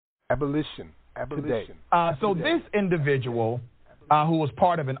Abolition Today. So this individual who was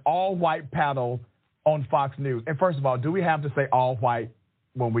part of an all-white panel on Fox News, and first of all, do we have to say all-white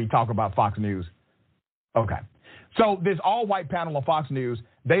when we talk about Fox News? Okay. So this all-white panel on Fox News,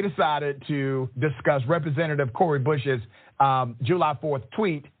 they decided to discuss Representative Cori Bush's July 4th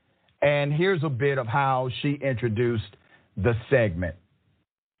tweet, and here's a bit of how she introduced the segment.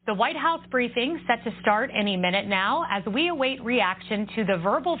 The White House briefing set to start any minute now as we await reaction to the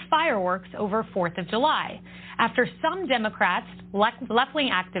verbal fireworks over 4th of July. After some Democrats, left-wing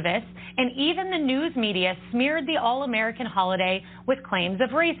activists, and even the news media smeared the all-American holiday with claims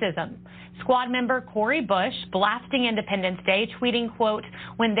of racism. Squad member Cori Bush blasting Independence Day, tweeting, quote,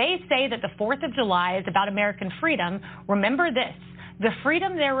 "When they say that the 4th of July is about American freedom, remember this. The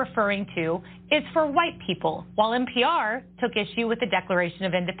freedom they're referring to is for white people," while NPR took issue with the Declaration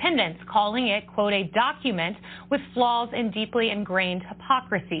of Independence, calling it, quote, "a document with flaws and deeply ingrained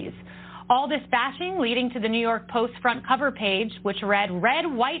hypocrisies." All this bashing leading to the New York Post front cover page, which read, "Red,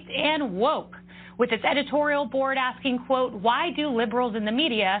 White, and Woke," with its editorial board asking, quote, "Why do liberals in the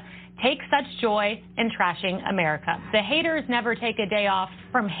media take such joy in trashing America?" The haters never take a day off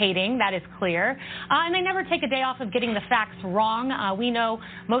from hating, that is clear. And they never take a day off of getting the facts wrong. We know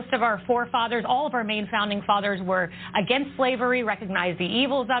most of our forefathers, all of our main founding fathers were against slavery, recognized the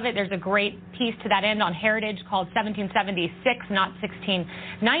evils of it. There's a great piece to that end on Heritage called 1776, not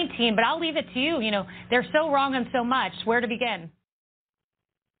 1619. But I'll leave it to you. You know, they're so wrong on so much. Where to begin?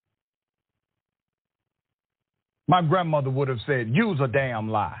 My grandmother would have said, use a damn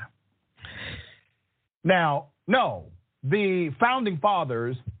lie. Now, no, the founding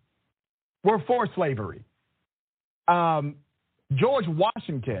fathers were for slavery. George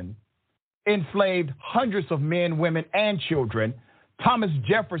Washington enslaved hundreds of men, women, and children. Thomas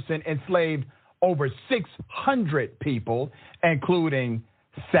Jefferson enslaved over 600 people, including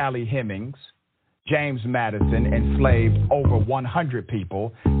Sally Hemings. James Madison enslaved over 100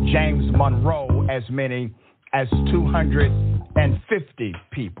 people. James Monroe as many as 250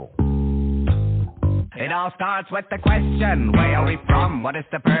 people. It all starts with the question, where are we from? What is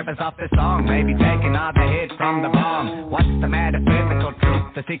the purpose of the song? Maybe taking all the hit from the bomb. What's the metaphysical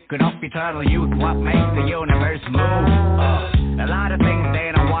truth? The secret of eternal youth? What makes the universe move? A lot of things they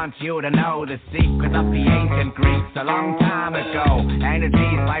don't want you to know. The secret of the ancient Greeks a long time ago.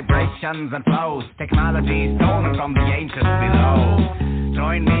 Energies, vibrations, and flows. Technology stolen from the ancients below.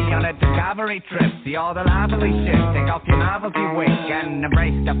 Join me on a discovery trip. See all the lovely shit. Take off your novelty wig and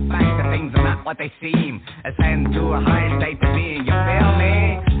embrace the fact that things are not what they seem. Ascend to a higher state of being, you feel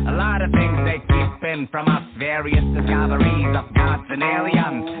me? A lot of things they keep in from us. Various discoveries of gods and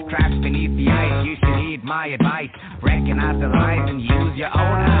aliens. Trapped beneath the ice, you should heed my advice. Recognize the lies and use your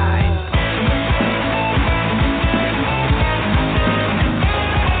own eyes.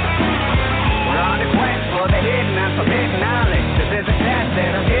 We're on a quest for the hidden and forbidden knowledge. This is a test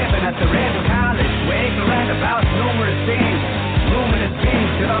that I'm giving at the Red College. Wake around about numerous things. Luminous things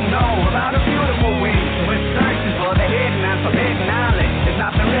you don't know about a beautiful wing. So we're searching for the hidden and forbidden knowledge. It's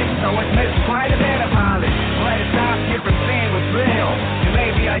not been written, so it's missing quite a bit of polish. But it stops you from seeing what's real. You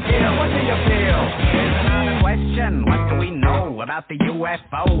may be ideal, what do you feel? Here's another question. What do we know about the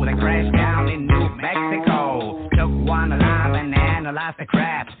UFO that crashed down in New Mexico? Took one alive and analyzed the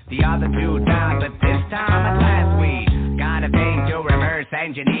craft. The other two died, but this time at last we got a thing to reverse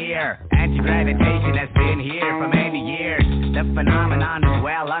engineer. Anti-gravitation has been here for many years. The phenomenon is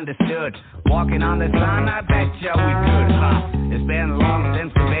well understood. Walking on the sun, I bet you we could, It's been long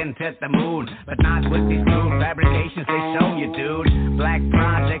since we've been to the moon, but not with these crude fabrications they show you, dude. Black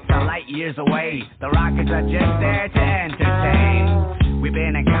projects are light years away. The rockets are just there to entertain. We've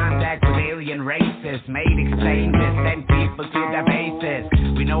been in contact with alien races, made exchanges, sent people to their bases.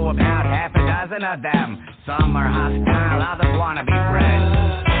 We know about half a dozen of them. Some are hostile, others wanna be friends.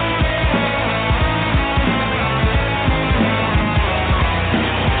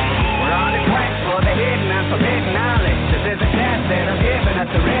 The hidden and forbidden knowledge. This is a test that I'm giving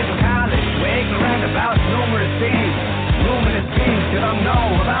at the Red College. Wake around about numerous things. Luminous things you don't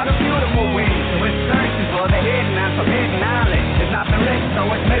know about a beautiful wing. So we're searching for the hidden and forbidden knowledge. It's not been written, so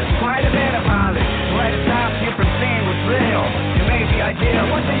it's missing quite a bit of polish. But it stops you from seeing what's real. You may be ideal,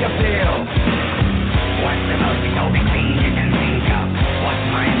 what do you feel? What's the most utopic thing you can think of? What's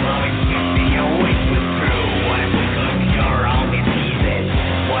my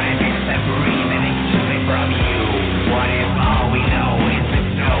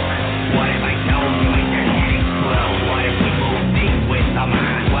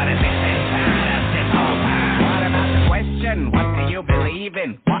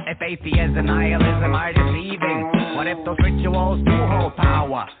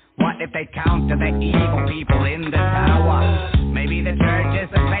What if they counter the evil people in the tower? Maybe the church is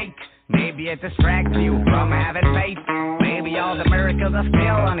a fake. Maybe it distracts you from having faith. Maybe all the miracles are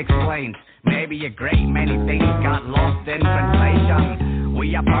still unexplained. Maybe a great many things got lost in translation.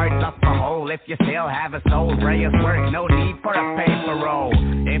 We are parts of the whole. If you still have a soul, prayers work, no need for a paper roll.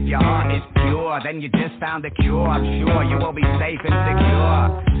 If your heart is pure, then you just found the cure. I'm sure you will be safe and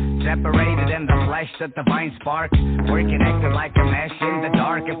secure. Separated in the flesh, the divine spark. We're connected like a mesh in the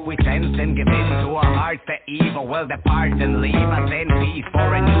dark. If we sense and give in to our hearts, the evil will depart and leave us in peace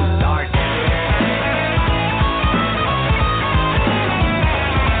for a new start.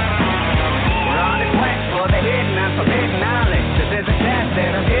 We're on a quest for the hidden and forbidden knowledge. This is a test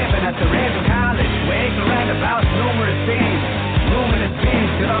that I'm giving at the Raven College. Wake around about numerous things. Luminous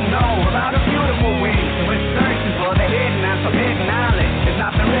beings that don't know about a beautiful wing. So we're searching for the hidden and forbidden knowledge. It's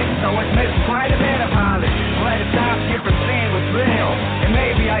not been written, so it's missing quite a bit of knowledge. Let it stop you from seeing what's real. It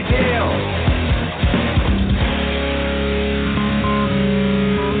may be ideal.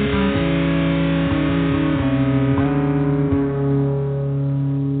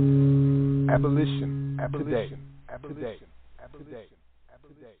 Abolition Today.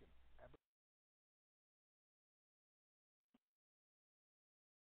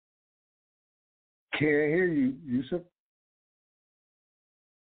 Can't hear you, Yusuf.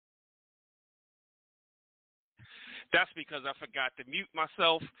 That's because I forgot to mute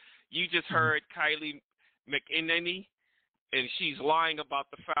myself. You just heard Kylie McEnany, and she's lying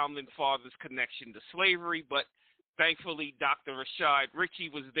about the founding fathers' connection to slavery, but thankfully Dr. Rashad Ritchie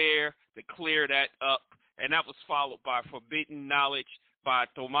was there to clear that up, and that was followed by Forbidden Knowledge by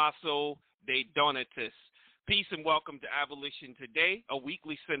Tommaso De Donatis. Peace and welcome to Abolition Today, a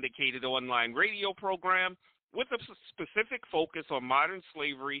weekly syndicated online radio program with a specific focus on modern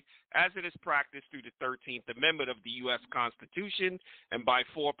slavery as it is practiced through the 13th Amendment of the U.S. Constitution and by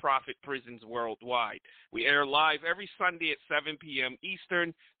for-profit prisons worldwide. We air live every Sunday at 7 p.m.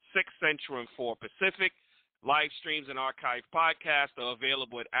 Eastern, 6 Central, and 4 Pacific. Live streams and archived podcasts are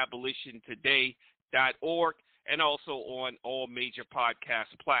available at abolitiontoday.org and also on all major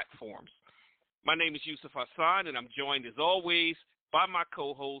podcast platforms. My name is Yusuf Hassan, and I'm joined, as always, by my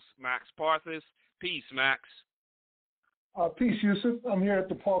co-host, Max Parthas. Peace, Max. Peace, Yusuf. I'm here at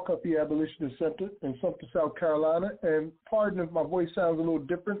the Paul Cuffey Abolitionist Center in Sumter, South Carolina, and pardon if my voice sounds a little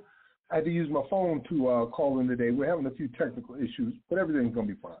different. I had to use my phone to call in today. We're having a few technical issues, but everything's going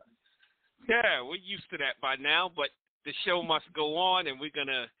to be fine. Yeah, we're used to that by now, but the show must go on, and we're going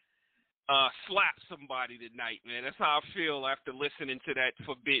to slap somebody tonight, man. That's how I feel after listening to that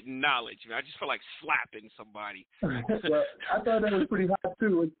Forbidden Knowledge. Man, I just feel like slapping somebody. Well, I thought that was pretty hot,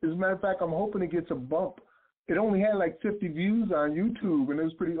 too. As a matter of fact, I'm hoping it gets a bump. It only had like 50 views on YouTube, and it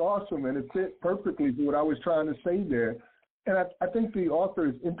was pretty awesome, and it fit perfectly to what I was trying to say there. And I think the author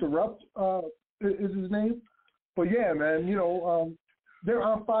is Interrupt, is his name. But, yeah, man, they're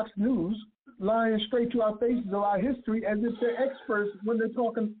on Fox News, lying straight to our faces of our history as if they're experts when they're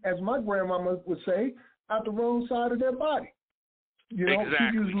talking, as my grandmama would say, out the wrong side of their body. Exactly. She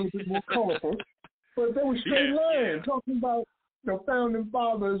used a little bit more colorful. But they were straight lying, talking about the founding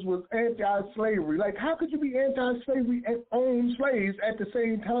fathers was anti-slavery. Like, how could you be anti-slavery and own slaves at the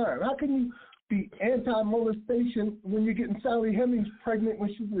same time? How can you be anti-molestation when you're getting Sally Hemings pregnant when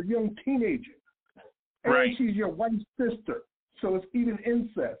she was a young teenager? And she's your wife's sister. So it's even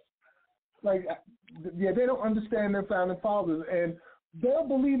incest. Like, yeah, they don't understand their founding fathers, and they'll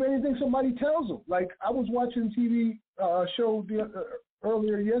believe anything somebody tells them. Like, I was watching a TV show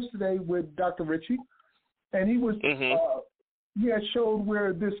earlier yesterday with Dr. Ritchie, and he was he had showed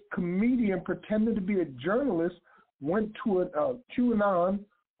where this comedian pretending to be a journalist went to a QAnon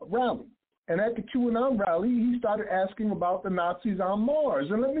rally. And at the QAnon rally, he started asking about the Nazis on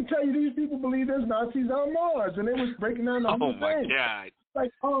Mars. And let me tell you, these people believe there's Nazis on Mars. And they was breaking down the whole thing. Oh, my God.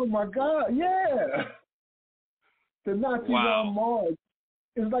 Like, oh, my God, yeah. The Nazis on Mars.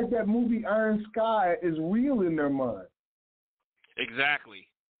 It's like that movie Iron Sky is real in their mind. Exactly.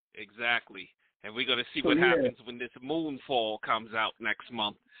 And we're going to see what happens when this Moonfall comes out next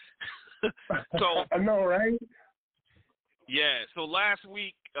month. So I know, right? Yeah, so last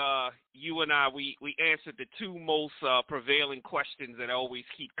week, you and I, we answered the two most prevailing questions that always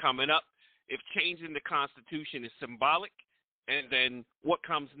keep coming up. If changing the Constitution is symbolic, and then what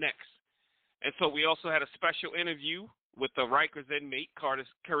comes next? And so we also had a special interview with the Rikers inmate,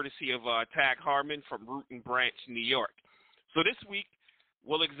 courtesy of Tag Harmon from Root and Branch, New York. So this week,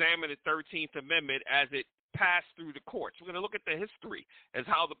 we'll examine the 13th Amendment as it passed through the courts. We're going to look at the history as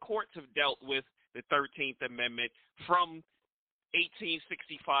how the courts have dealt with the 13th Amendment from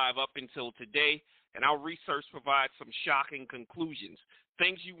 1865 up until today, and our research provides some shocking conclusions.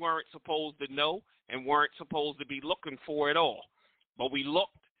 things you weren't supposed to know and weren't supposed to be looking for at all. But we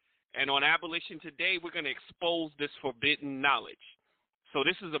looked, and on Abolition Today, we're going to expose this forbidden knowledge. So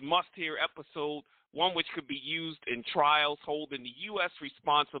this is a must-hear episode, one which could be used in trials holding the U.S.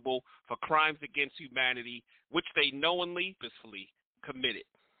 responsible for crimes against humanity, which they knowingly, purposefully committed.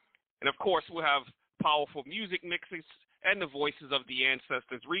 And, of course, we'll have powerful music mixes and the voices of the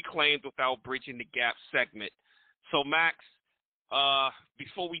ancestors reclaimed without bridging the gap segment. So, Max,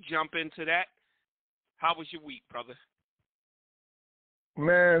 before we jump into that, how was your week, brother?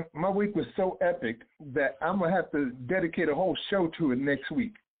 Man, my week was so epic that I'm going to have to dedicate a whole show to it next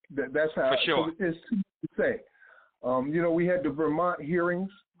week. That's how. For sure. It's too much to say. We had the Vermont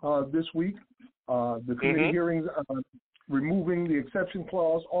hearings this week. The committee hearings removing the exception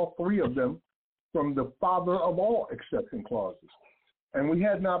clause, all three of them, from the father of all exception clauses. And we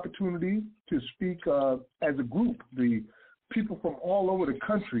had an opportunity to speak as a group. The people from all over the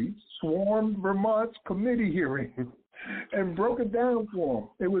country swarmed Vermont's committee hearing and broke it down for them.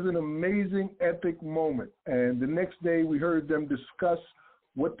 It was an amazing, epic moment. And the next day we heard them discuss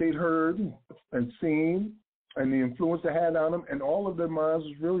what they'd heard and seen and the influence it had on them, and all of their minds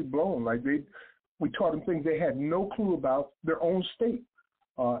was really blown. Like we taught them things they had no clue about their own state.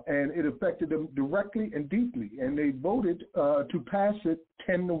 And it affected them directly and deeply, and they voted to pass it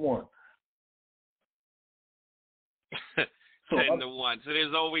 10-1. 10-1. So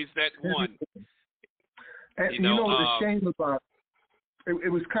there's always that one. And you know the shame about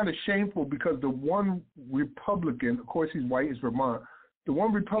it was kind of shameful because the one Republican, of course he's white, he's Vermont, the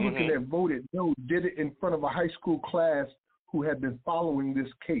one Republican that voted no did it in front of a high school class who had been following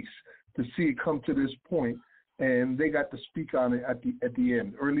this case to see it come to this point. And they got to speak on it at the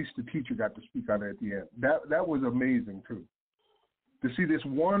end, or at least the teacher got to speak on it at the end. That was amazing too. To see this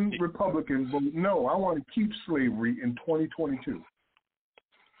one Republican vote, no, I want to keep slavery in 2022.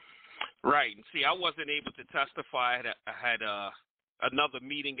 Right. See, I wasn't able to testify. I had another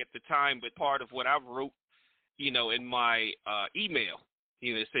meeting at the time, but part of what I wrote, in my email,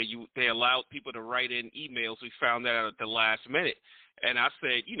 they allowed people to write in emails. We found that out at the last minute. And I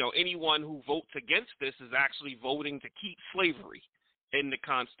said, anyone who votes against this is actually voting to keep slavery in the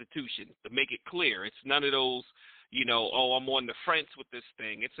Constitution, to make it clear. It's none of those, I'm on the fence with this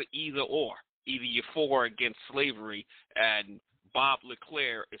thing. It's an either or. Either you're for or against slavery, and Bob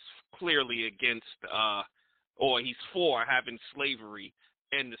LeClaire is clearly against, or he's for having slavery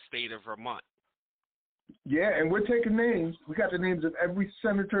in the state of Vermont. Yeah, and we're taking names. We got the names of every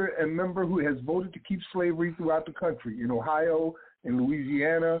senator and member who has voted to keep slavery throughout the country, in Ohio, in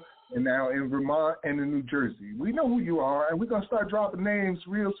Louisiana, and now in Vermont and in New Jersey. We know who you are, and we're going to start dropping names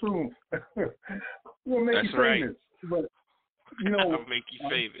real soon. We'll make you famous. But, I'll make you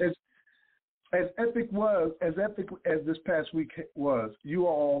famous. As epic as this past week was, you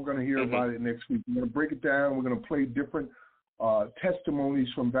are all going to hear about it next week. We're going to break it down. We're going to play different testimonies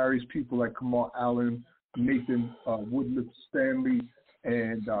from various people like Kamal Allen, Nathan Woodliffe Stanley,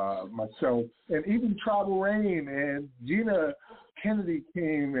 and myself, and even Tribal Rain and Gina Kennedy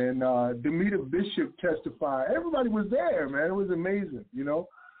came, and Demita Bishop testified. Everybody was there, man. It was amazing, So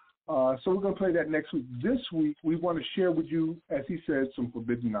we're going to play that next week. This week, we want to share with you, as he said, some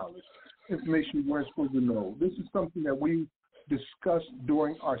forbidden knowledge, information you weren't supposed to know. This is something that we discussed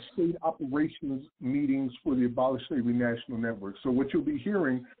during our state operations meetings for the Abolition Today National Network. So what you'll be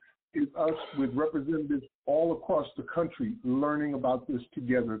hearing is us with representatives all across the country learning about this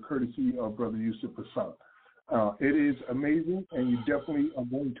together, courtesy of Brother Yusuf Hassan. It is amazing, and you definitely are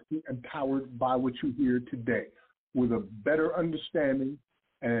going to be empowered by what you hear today with a better understanding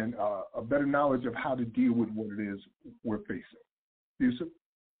and a better knowledge of how to deal with what it is we're facing. Yusuf?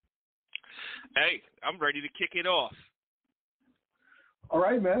 Hey, I'm ready to kick it off. All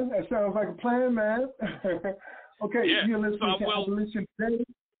right, man. That sounds like a plan, man. Okay, you're listening to Abolition Today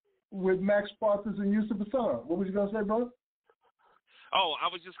with Max Sparks and Yusuf Hassan. What was you going to say, brother? Oh, I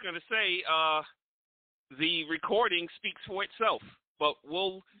was just going to say the recording speaks for itself, but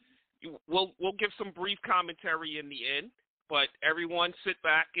we'll give some brief commentary in the end. But everyone sit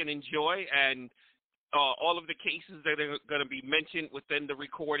back and enjoy, and all of the cases that are going to be mentioned within the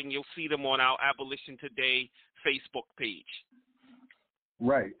recording, you'll see them on our Abolition Today Facebook page.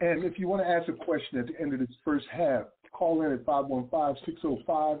 Right. And if you want to ask a question at the end of this first half, call in at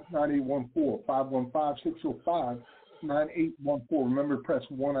 515-605-9814, 515-605-9814. Remember, press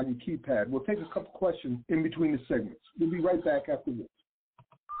 1 on your keypad. We'll take a couple questions in between the segments. We'll be right back after this.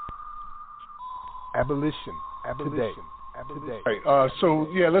 Abolition Today. All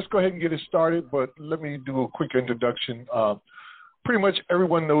right, let's go ahead and get it started, but let me do a quick introduction. Pretty much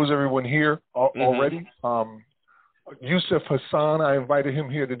everyone knows everyone here already. Yusuf Hassan. I invited him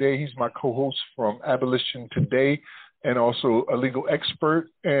here today. He's my co-host from Abolition Today and also a legal expert.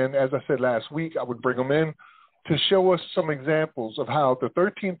 And as I said last week, I would bring him in to show us some examples of how the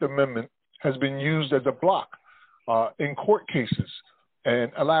 13th Amendment has been used as a block in court cases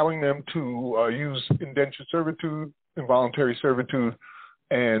and allowing them to use indentured servitude, involuntary servitude,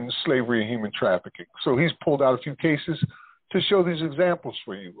 and slavery and human trafficking. So he's pulled out a few cases to show these examples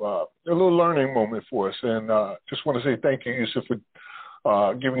for you. A little learning moment for us. And just want to say thank you, Yusuf,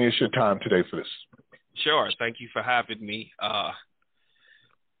 for giving us your time today for this. Sure. Thank you for having me.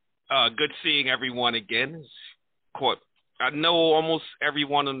 Good seeing everyone again. I know almost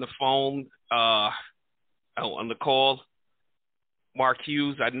everyone on the phone, on the call. Mark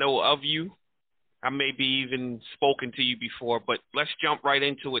Hughes, I know of you. I maybe even spoken to you before, but let's jump right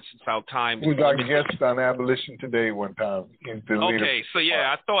into it since our time is we got guests on Abolition Today one time. Okay, so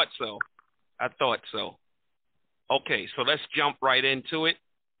yeah, I thought so. Okay, so let's jump right into it.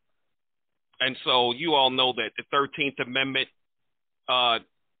 And so you all know that the 13th Amendment,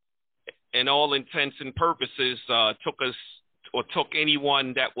 in all intents and purposes, took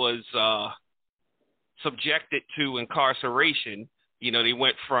anyone that was subjected to incarceration. You know, they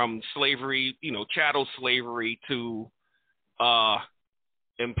went from slavery, chattel slavery to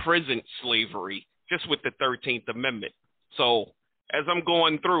imprisoned slavery just with the 13th Amendment. So as I'm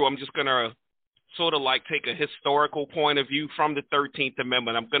going through, I'm just going to sort of like take a historical point of view from the 13th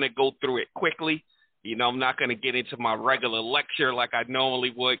Amendment. I'm going to go through it quickly. I'm not going to get into my regular lecture like I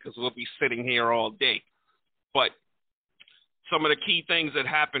normally would because we'll be sitting here all day. But some of the key things that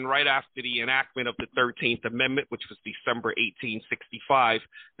happened right after the enactment of the 13th Amendment, which was December 1865,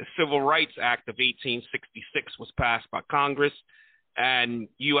 the Civil Rights Act of 1866 was passed by Congress, and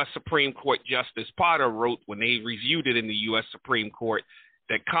U.S. Supreme Court Justice Potter wrote when they reviewed it in the U.S. Supreme Court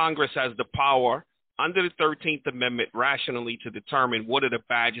that Congress has the power under the 13th Amendment rationally to determine what are the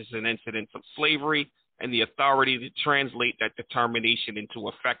badges and incidents of slavery and the authority to translate that determination into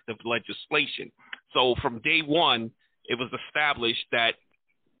effective legislation. So from day one, it was established that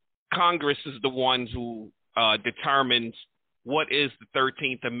Congress is the ones who determines what is the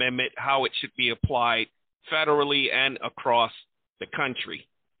 13th Amendment, how it should be applied federally and across the country.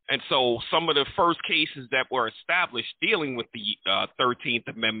 And so some of the first cases that were established dealing with the 13th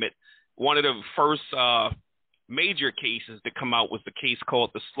Amendment, one of the first major cases to come out was the case called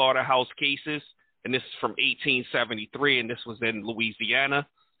the Slaughterhouse Cases. And this is from 1873, and this was in Louisiana.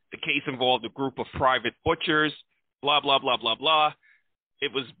 The case involved a group of private butchers, blah, blah, blah, blah, blah.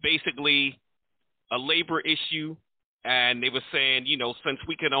 It was basically a labor issue, and they were saying, since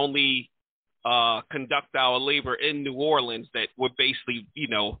we can only conduct our labor in New Orleans, that would basically,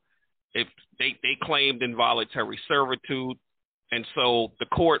 if they claimed involuntary servitude. And so the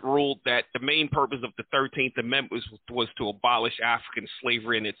court ruled that the main purpose of the 13th Amendment was to abolish African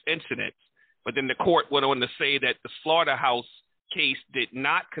slavery and its incidents. But then the court went on to say that the Slaughterhouse case did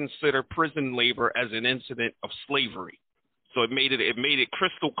not consider prison labor as an incident of slavery. So it made it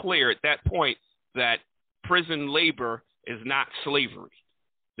crystal clear at that point that prison labor is not slavery.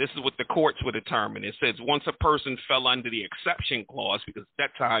 This is what the courts would determine. It says once a person fell under the exception clause, because at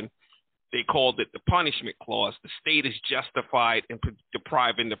that time they called it the punishment clause, the state is justified in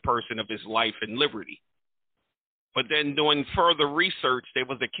depriving the person of his life and liberty. But then doing further research, there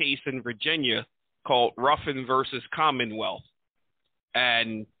was a case in Virginia called Ruffin versus Commonwealth.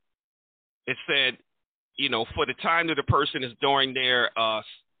 And it said, for the time that a person is during their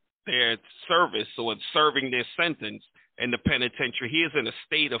service or serving their sentence in the penitentiary, he is in a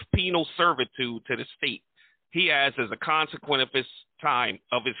state of penal servitude to the state. He has, as a consequence of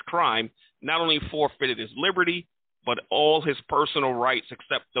his crime, not only forfeited his liberty, but all his personal rights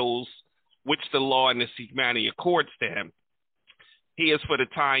except those which the law and this humanity accords to him. He is, for the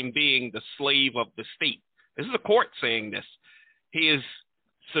time being, the slave of the state. This is a court saying this. He is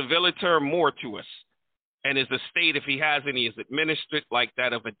civiliter mortuus, and his estate, if he has any, is administered like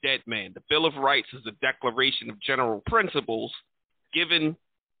that of a dead man. The Bill of Rights is a declaration of general principles given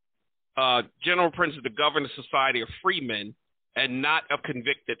general principles to govern a society of free men and not of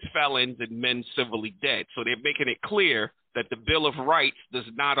convicted felons and men civilly dead. So they're making it clear that the Bill of Rights does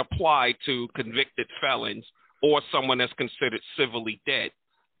not apply to convicted felons or someone that's considered civilly dead.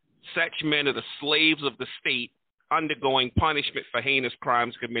 Such men are the slaves of the state, undergoing punishment for heinous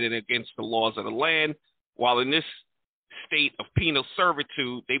crimes committed against the laws of the land, while in this state of penal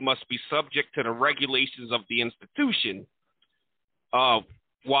servitude, they must be subject to the regulations of the institution,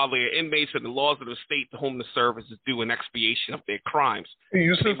 while they are inmates of the laws of the state to whom the service is due in expiation of their crimes. Hey,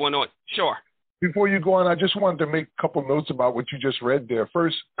 Yusuf, sure. Before you go on, I just wanted to make a couple notes about what you just read there.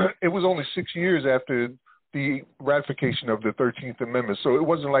 First, it was only 6 years after the ratification of the 13th Amendment. So it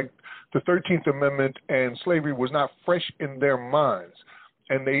wasn't like the 13th Amendment and slavery was not fresh in their minds.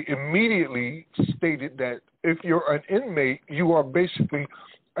 And they immediately stated that if you're an inmate, you are basically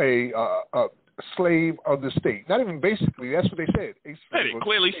a slave of the state. Not even basically, that's what they said.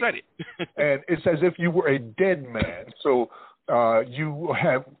 Clearly said it. And it's as if you were a dead man. So you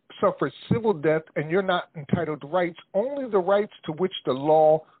have suffered civil death and you're not entitled to rights, only the rights to which the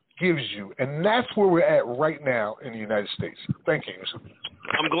law gives you. And that's where we're at right now in the United States. Thank you.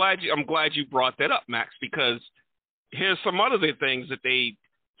 I'm glad you brought that up, Max, because here's some other things that they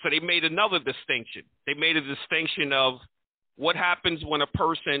made another distinction. They made a distinction of what happens when a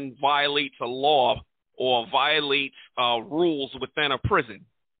person violates a law or violates rules within a prison.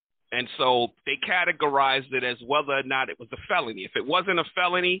 And so they categorized it as whether or not it was a felony. If it wasn't a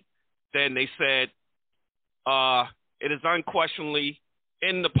felony, then they said it is unquestionably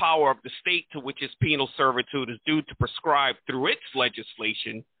in the power of the state to which its penal servitude is due to prescribe through its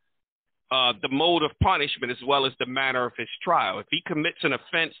legislation the mode of punishment as well as the manner of his trial. If he commits an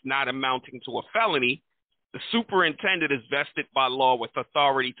offense not amounting to a felony, the superintendent is vested by law with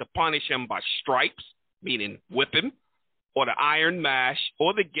authority to punish him by stripes, meaning whip him, or the iron mash,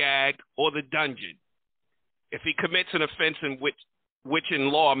 or the gag, or the dungeon. If he commits an offense in which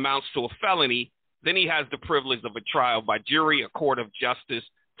in law amounts to a felony, then he has the privilege of a trial by jury, a court of justice,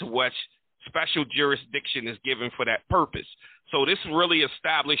 to which special jurisdiction is given for that purpose. So this really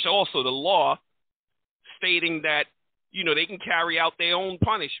established also the law stating that, you know, they can carry out their own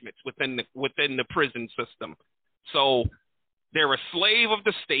punishments within the prison system. So they're a slave of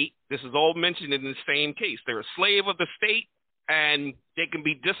the state. This is all mentioned in the same case. They're a slave of the state, and they can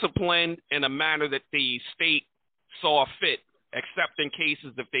be disciplined in a manner that the state saw fit, except in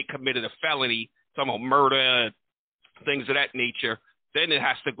cases if they committed a felony, some of murder, things of that nature, then it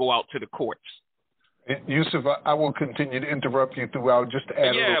has to go out to the courts. Yusuf, I will continue to interrupt you throughout just to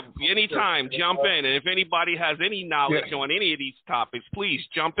add anytime, jump in. And if anybody has any knowledge on any of these topics, please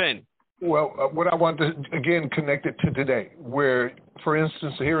jump in. Well, what I want to, again, connect it to today, where, for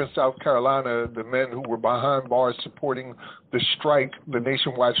instance, here in South Carolina, the men who were behind bars supporting the strike, the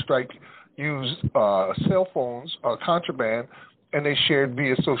nationwide strike, used cell phones, contraband, and they shared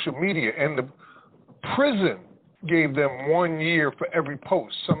via social media. And the prison gave them 1 year for every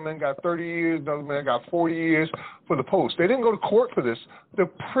post. Some men got 30 years, another man got 40 years for the post. They didn't go to court for this. The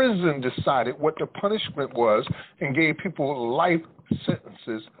prison decided what the punishment was and gave people life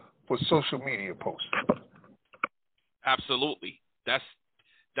sentences for social media posts. Absolutely. That's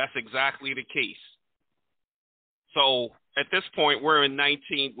exactly the case. So at this point,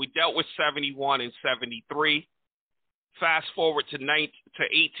 we dealt with 71 and 73. Fast forward to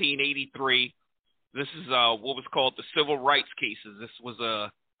 1883. This is what was called the civil rights cases. This was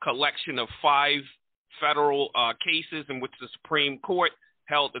a collection of 5 federal cases in which the Supreme Court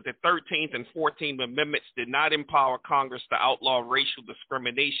held that the 13th and 14th Amendments did not empower Congress to outlaw racial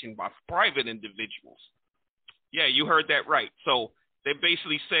discrimination by private individuals. Yeah, you heard that right. So they're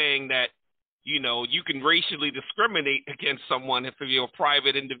basically saying that, you know, you can racially discriminate against someone if you're a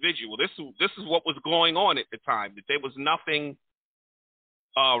private individual. This is what was going on at the time, that there was nothing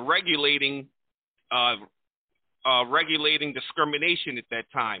regulating discrimination at that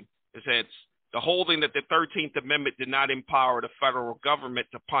time. It said the holding that the 13th Amendment did not empower the federal government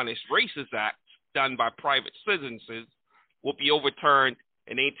to punish racist acts done by private citizens will be overturned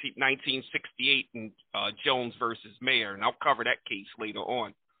in 1968 in Jones versus Mayer, and I'll cover that case later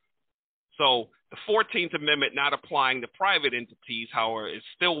on. So the 14th Amendment not applying to private entities, however, is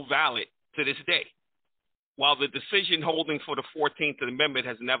still valid to this day. While the decision holding for the 14th Amendment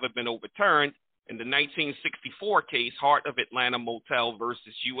has never been overturned, in the 1964 case, Heart of Atlanta Motel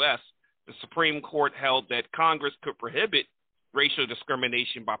versus U.S., the Supreme Court held that Congress could prohibit racial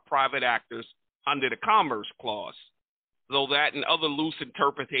discrimination by private actors under the Commerce Clause, though that and other loose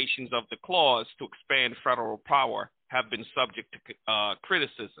interpretations of the clause to expand federal power have been subject to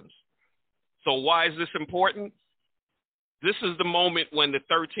criticisms. So why is this important? This is the moment when the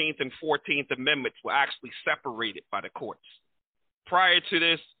 13th and 14th Amendments were actually separated by the courts. Prior to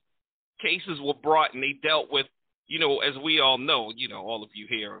this, cases were brought and they dealt with, you know, as we all know, you know, all of you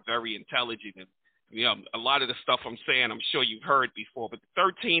here are very intelligent, and you know, a lot of the stuff I'm saying, I'm sure you've heard before, but the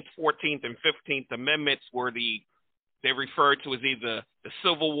 13th, 14th, and 15th Amendments were they referred to as either the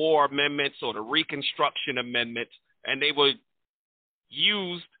Civil War Amendments or the Reconstruction Amendments, and they were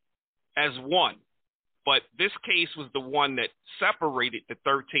used as one. But this case was the one that separated the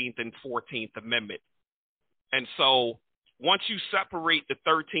 13th and 14th Amendment. And so once you separate the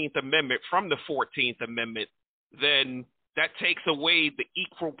 13th Amendment from the 14th Amendment, then that takes away the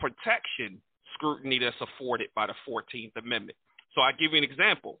equal protection scrutiny that's afforded by the 14th Amendment. So I give you an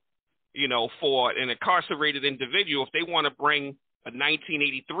example. For an incarcerated individual, if they want to bring a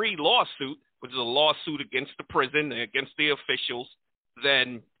 1983 lawsuit, which is a lawsuit against the prison, against the officials,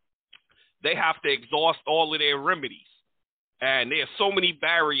 then they have to exhaust all of their remedies. And there are so many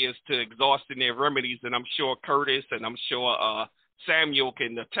barriers to exhausting their remedies, and I'm sure Curtis and I'm sure Samuel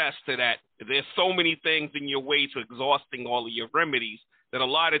can attest to that. There's so many things in your way to exhausting all of your remedies that a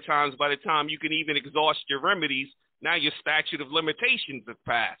lot of times, by the time you can even exhaust your remedies, now your statute of limitations have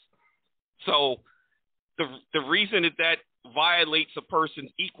passed. So the reason that violates a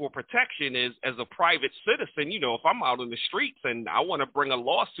person's equal protection is, as a private citizen, if I'm out on the streets and I want to bring a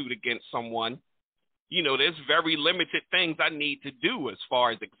lawsuit against someone, there's very limited things I need to do as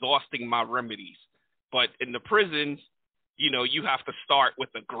far as exhausting my remedies. But in the prisons, you have to start with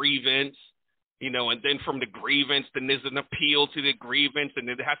a grievance, and then from the grievance, then there's an appeal to the grievance, and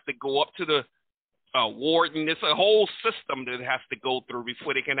it has to go up to the warden. It's a whole system that it has to go through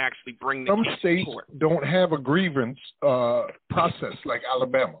before they can actually bring the case to court. Some states don't have a grievance process like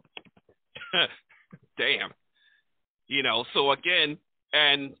Alabama. Damn. So again,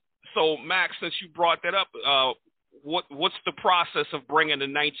 and so Max, since you brought that up, what's the process of bringing the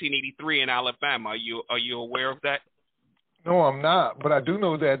 1983 in Alabama? Are you aware of that? No, I'm not, but I do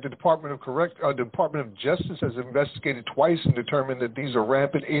know that the Department of Justice has investigated twice and determined that these are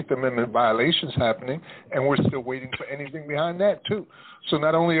rampant Eighth Amendment violations happening, and we're still waiting for anything behind that too. So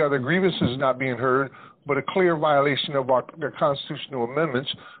not only are the grievances not being heard, but a clear violation of their constitutional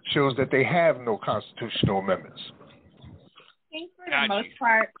amendments shows that they have no constitutional amendments. I think for the most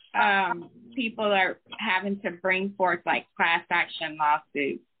part, people are having to bring forth like class action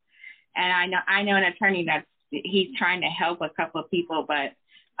lawsuits, and I know an attorney he's trying to help a couple of people, but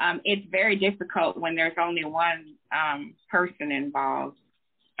it's very difficult when there's only one person involved.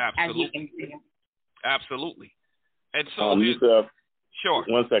 Absolutely. As you can see. Absolutely. And so, sure.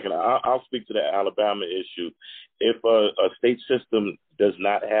 1 second. I'll speak to the Alabama issue. If a state system does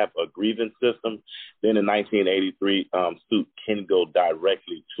not have a grievance system, then the 1983 suit can go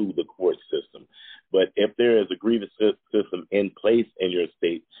directly to the court system. But if there is a grievance system in place in your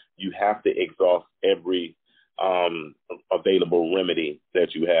state, you have to exhaust every available remedy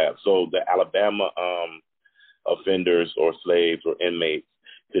that you have. So the Alabama offenders or slaves or inmates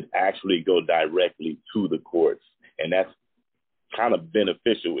could actually go directly to the courts. And that's kind of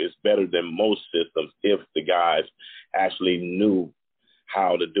beneficial. It's better than most systems if the guys actually knew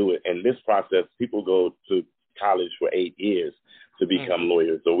how to do it. And this process, people go to college for 8 years to become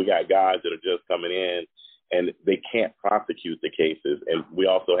lawyers. So we got guys that are just coming in and they can't prosecute the cases. And we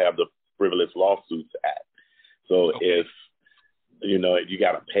also have the Frivolous Lawsuits Act. So if, you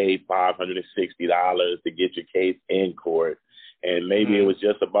got to pay $560 to get your case in court, and maybe it was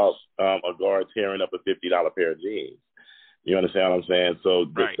just about a guard tearing up a $50 pair of jeans. You understand what I'm saying? So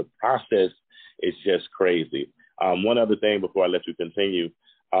the process is just crazy. One other thing before I let you continue,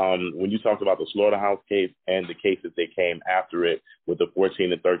 when you talked about the slaughterhouse case and the cases that came after it with the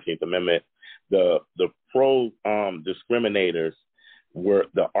 14th and 13th Amendment, the pro-discriminators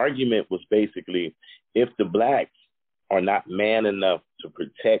the argument was basically, if the blacks are not man enough to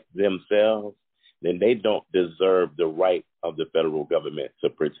protect themselves, then they don't deserve the right of the federal government to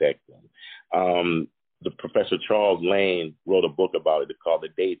protect them. The Professor Charles Lane wrote a book about it. It's called The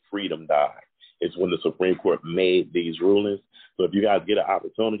Day Freedom Died. It's when the Supreme Court made these rulings. So if you guys get an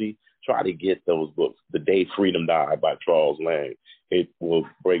opportunity, try to get those books. The Day Freedom Died by Charles Lane. It will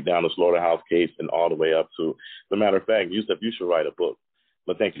break down the slaughterhouse case and all the way up to, as a matter of fact, Yusuf, you should write a book.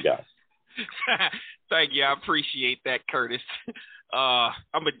 But thank you, guys. Thank you. I appreciate that, Curtis. I'm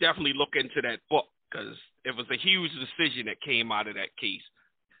going to definitely look into that book because it was a huge decision that came out of that case.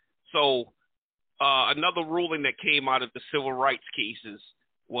 So another ruling that came out of the civil rights cases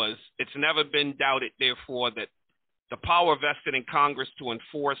was it's never been doubted, therefore, that the power vested in Congress to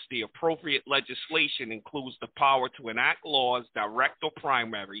enforce the appropriate legislation includes the power to enact laws, direct or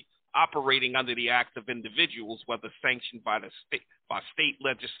primary, operating under the acts of individuals, whether sanctioned by state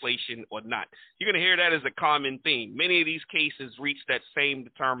legislation or not. You're going to hear that as a common theme. Many of these cases reach that same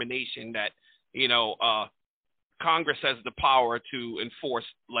determination that, Congress has the power to enforce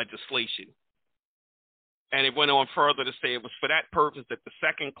legislation. And it went on further to say it was for that purpose that the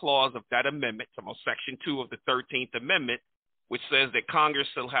second clause of that amendment, Section 2 of the 13th Amendment, which says that Congress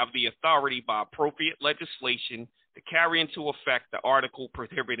shall have the authority by appropriate legislation to carry into effect the article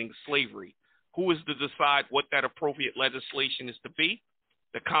prohibiting slavery. Who is to decide what that appropriate legislation is to be?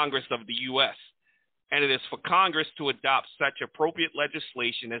 The Congress of the U.S. And it is for Congress to adopt such appropriate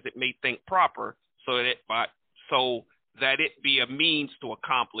legislation as it may think proper so that it be a means to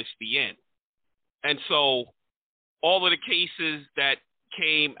accomplish the end. And so all of the cases that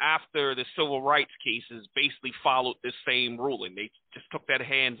came after the civil rights cases basically followed the same ruling. They just took that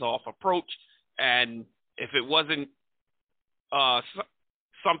hands-off approach, and if it wasn't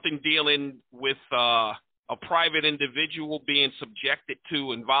something dealing with a private individual being subjected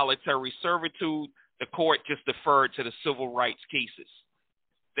to involuntary servitude, the court just deferred to the civil rights cases.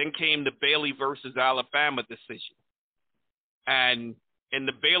 Then came the Bailey versus Alabama decision. And in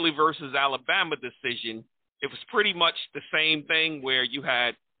the Bailey versus Alabama decision, it was pretty much the same thing where you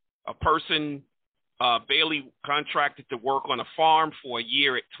had a person, Bailey contracted to work on a farm for a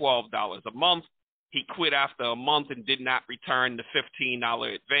year at $12 a month. He quit after a month and did not return the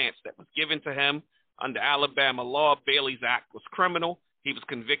 $15 advance that was given to him. Under Alabama law, Bailey's act was criminal. He was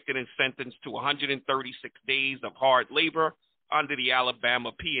convicted and sentenced to 136 days of hard labor under the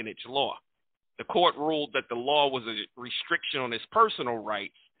Alabama peonage law. The court ruled that the law was a restriction on his personal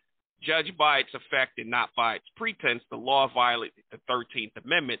rights. Judged by its effect and not by its pretense, the law violated the 13th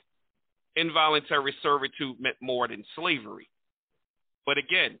Amendment. Involuntary servitude meant more than slavery. But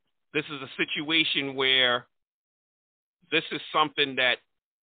again, this is a situation where this is something that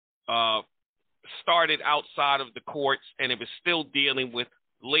started outside of the courts, and it was still dealing with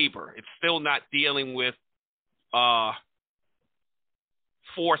labor. It's still not dealing with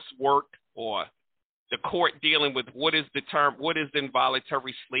forced work or the court dealing with what is the term, what is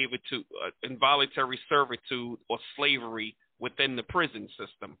involuntary servitude or slavery within the prison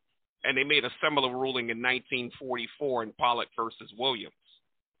system. And they made a similar ruling in 1944 in Pollock versus Williams.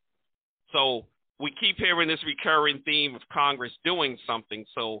 So we keep hearing this recurring theme of Congress doing something.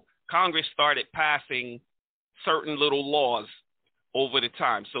 So Congress started passing certain little laws over the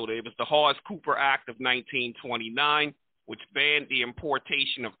time. So there was the Hawes-Cooper Act of 1929, which banned the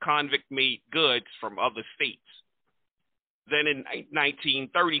importation of convict-made goods from other states. Then in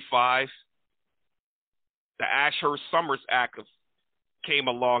 1935, the Ashurst-Summers Act came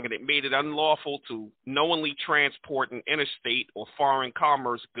along, and it made it unlawful to knowingly transport in interstate or foreign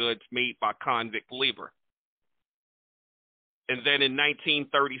commerce goods made by convict labor. And then in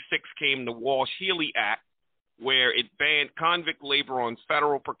 1936 came the Walsh-Healy Act, where it banned convict labor on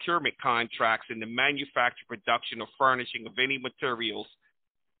federal procurement contracts in the manufacture, production, or furnishing of any materials,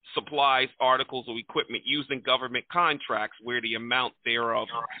 supplies, articles, or equipment used in government contracts where the amount thereof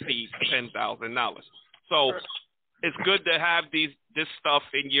exceeds $10,000. So it's good to have this stuff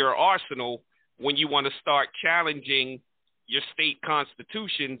in your arsenal when you want to start challenging your state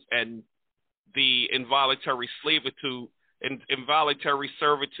constitutions and the involuntary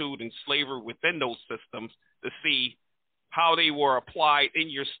servitude and slavery within those systems, to see how they were applied in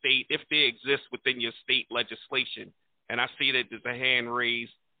your state, if they exist within your state legislation. And I see that there's a hand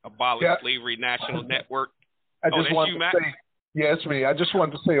raised, Abolish Slavery National Network. I just wanted to say, it's me. I just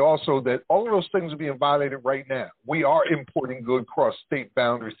wanted to say also that all of those things are being violated right now. We are importing goods across state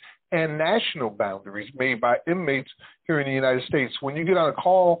boundaries and national boundaries made by inmates here in the United States. When you get on a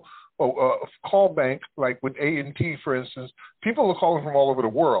call bank, like with A&T, for instance, people are calling from all over the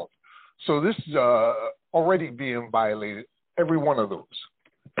world. So this is already being violated, every one of those.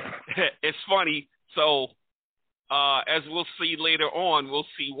 It's funny. So as we'll see later on, we'll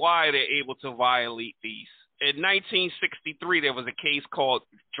see why they're able to violate these. In 1963, there was a case called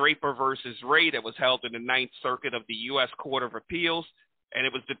Draper versus Ray that was held in the Ninth Circuit of the U.S. Court of Appeals, and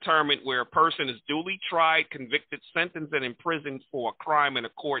it was determined where a person is duly tried, convicted, sentenced, and imprisoned for a crime in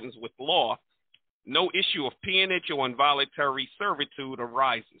accordance with law, no issue of peonage or involuntary servitude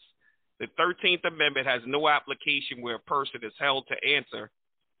arises. The 13th Amendment has no application where a person is held to answer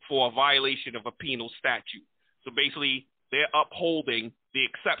for a violation of a penal statute. So basically, they're upholding the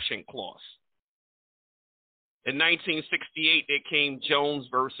exception clause. In 1968, there came Jones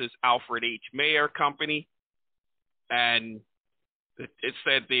versus Alfred H. Mayer Company, and it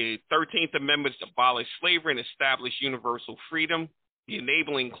said the 13th Amendment abolished slavery and established universal freedom. The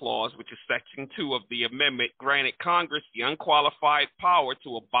enabling clause, which is Section 2 of the amendment, granted Congress the unqualified power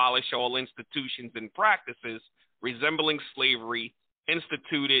to abolish all institutions and practices resembling slavery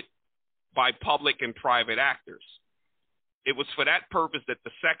instituted by public and private actors. It was for that purpose that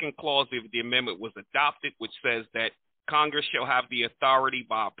the second clause of the amendment was adopted, which says that Congress shall have the authority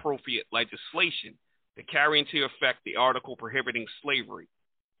by appropriate legislation to carry into effect the article prohibiting slavery.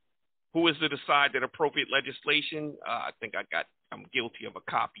 Who is to decide that appropriate legislation? I think I'm guilty of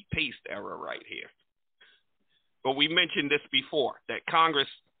a copy-paste error right here. But we mentioned this before, that Congress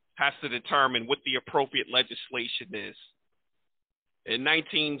has to determine what the appropriate legislation is. In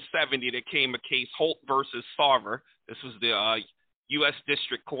 1970, there came a case, Holt versus Sarver. This was the U.S.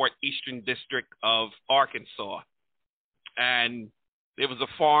 District Court, Eastern District of Arkansas. And there was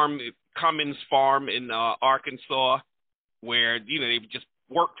a farm Cummins Farm in Arkansas, where they would just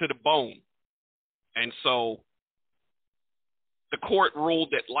work to the bone, and so the court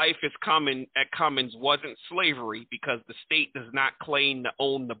ruled that life at Cummins wasn't slavery because the state does not claim to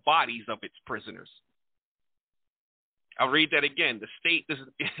own the bodies of its prisoners. I'll read that again. The state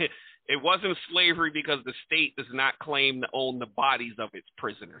doesn't. It wasn't slavery because the state does not claim to own the bodies of its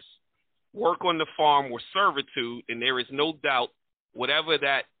prisoners. Work on the farm was servitude, and there is no doubt whatsoever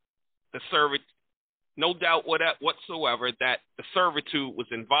that the servitude was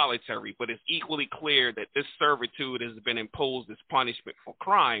involuntary, but it's equally clear that this servitude has been imposed as punishment for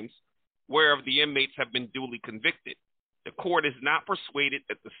crimes whereof the inmates have been duly convicted. The court is not persuaded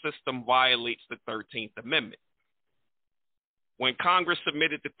that the system violates the 13th Amendment. When Congress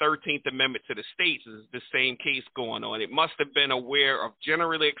submitted the 13th Amendment to the states, is the same case going on. It must have been aware of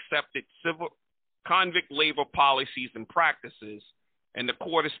generally accepted civil convict labor policies and practices, and the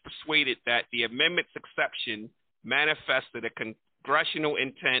court is persuaded that the amendment's exception manifested a congressional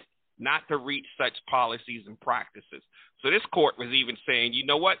intent not to reach such policies and practices. So this court was even saying, you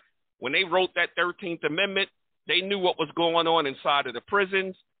know what? When they wrote that 13th Amendment, they knew what was going on inside of the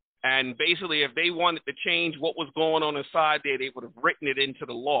prisons. And basically, if they wanted to change what was going on inside there, they would have written it into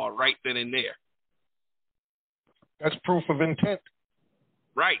the law right then and there. That's proof of intent.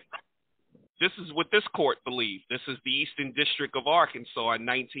 Right. This is what this court believed. This is the Eastern District of Arkansas in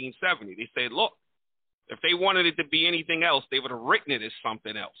 1970. They said, look, if they wanted it to be anything else, they would have written it as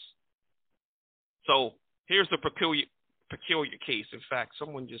something else. So here's the peculiar case. In fact,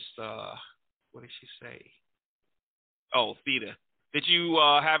 someone just, what did she say? Oh, Theta. Did you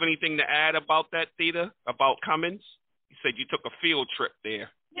have anything to add about that, Theta, about Cummins? You said you took a field trip there.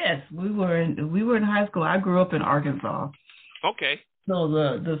 Yes, we were in high school. I grew up in Arkansas. Okay. So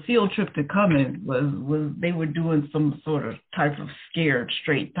the field trip to Cummins was they were doing some sort of type of scared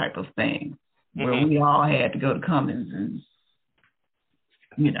straight type of thing where we all had to go to Cummins and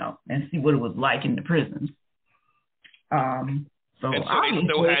and see what it was like in the prison. So they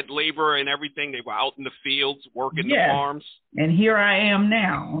still had labor and everything. They were out in the fields working the farms. And here I am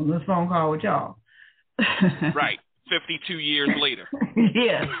now on this phone call with y'all. Right. 52 years later.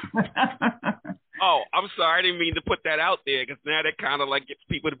 Yes. Oh, I'm sorry. I didn't mean to put that out there because now that kind of like gets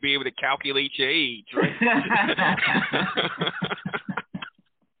people to be able to calculate your age, right?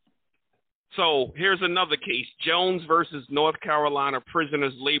 So here's another case, Jones versus North Carolina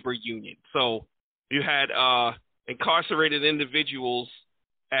Prisoners Labor Union. So you had incarcerated individuals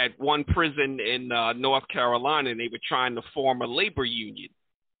at one prison in North Carolina, and they were trying to form a labor union,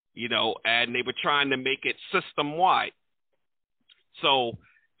 and they were trying to make it system-wide. So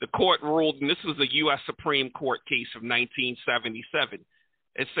the court ruled, and this was a U.S. Supreme Court case of 1977.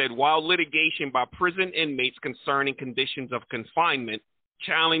 It said, while litigation by prison inmates concerning conditions of confinement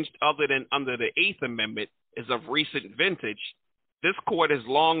challenged other than under the Eighth Amendment is of recent vintage, this court has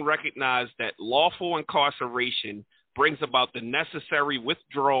long recognized that lawful incarceration brings about the necessary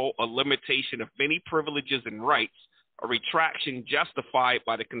withdrawal or limitation of many privileges and rights, a retraction justified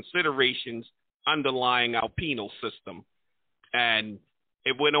by the considerations underlying our penal system. And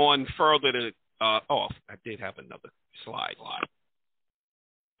it went on further to, I did have another slide.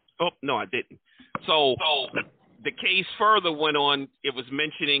 Oh, no, I didn't. So the case further went on. It was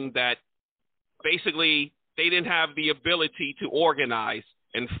mentioning that basically they didn't have the ability to organize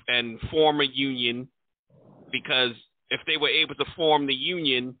and form a union, because if they were able to form the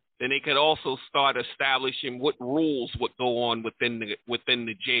union, then they could also start establishing what rules would go on within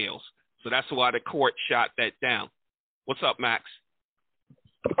the jails. So that's why the court shot that down. What's up, Max?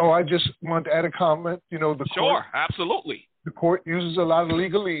 Oh, I just want to add a comment. Sure, absolutely. The court uses a lot of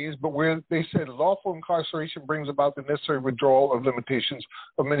legalese, but where they said lawful incarceration brings about the necessary withdrawal of limitations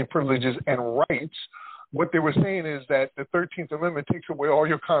of many privileges and rights, what they were saying is that the 13th Amendment takes away all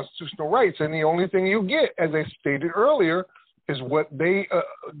your constitutional rights, and the only thing you get, as I stated earlier, is what they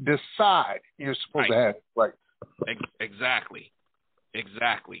decide you're supposed to have. Right. Exactly.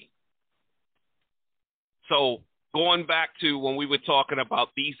 So going back to when we were talking about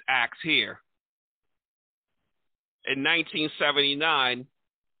these acts here, in 1979,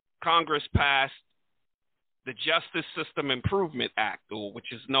 Congress passed the Justice System Improvement Act,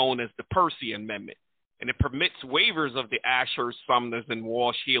 which is known as the Percy Amendment, and it permits waivers of the Ashurst, Sumners, and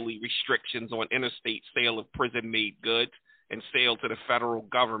Walsh-Healy restrictions on interstate sale of prison-made goods and sale to the federal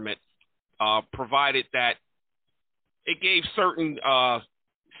government, provided that it gave certain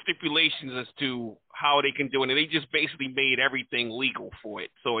stipulations as to how they can do it, and they just basically made everything legal for it.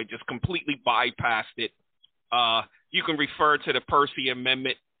 So it just completely bypassed it. You can refer to the Percy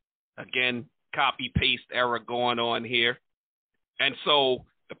Amendment. Again, copy-paste error going on here. And so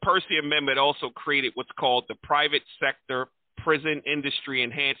The Percy Amendment also created what's called the Private Sector Prison Industry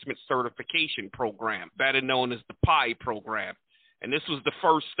Enhancement Certification Program, better known as the PI program. And this was the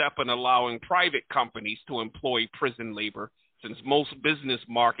first step in allowing private companies to employ prison labor, since most business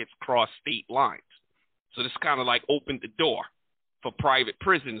markets cross state lines. So this kind of like opened the door for private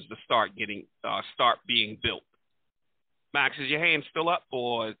prisons to start being built. Max, is your hand still up,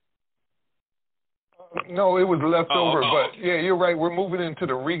 or? No, it was left over. But yeah, you're right. We're moving into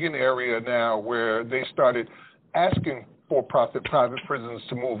the Reagan area now, where they started asking for-profit private prisons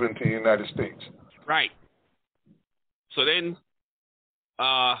to move into the United States. Right. So then, there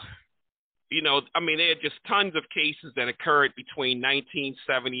are just tons of cases that occurred between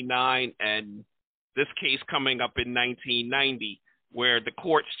 1979 and this case coming up in 1990, where the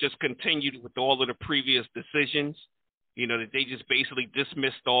courts just continued with all of the previous decisions. That they just basically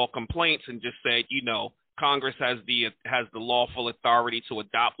dismissed all complaints and just said, Congress has the lawful authority to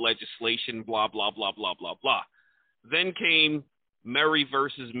adopt legislation, blah, blah, blah, blah, blah, blah. Then came Murray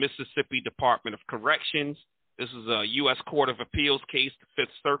versus Mississippi Department of Corrections. This is a U.S. Court of Appeals case, the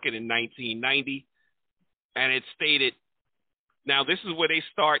Fifth Circuit in 1990. And it stated, now this is where they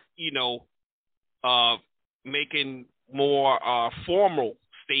start, making more formal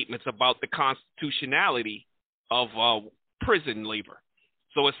statements about the constitutionality of prison labor.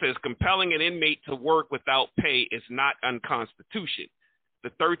 So it says compelling an inmate to work without pay is not unconstitutional. The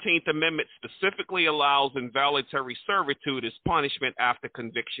 13th Amendment specifically allows involuntary servitude as punishment after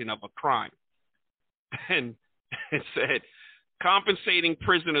conviction of a crime. And it said compensating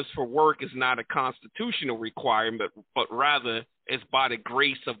prisoners for work is not a constitutional requirement, but rather is by the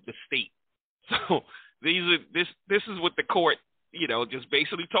grace of the state. So this is what the court, just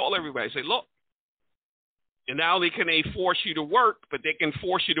basically told everybody. Say, look, and now they can force you to work, but they can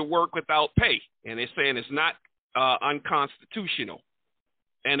force you to work without pay. And they're saying it's not unconstitutional.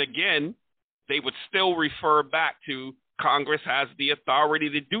 And again, they would still refer back to Congress has the authority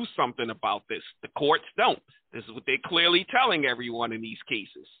to do something about this. The courts don't. This is what they're clearly telling everyone in these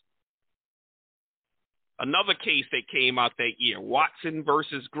cases. Another case that came out that year, Watson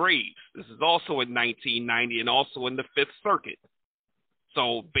versus Graves. This is also in 1990 and also in the Fifth Circuit.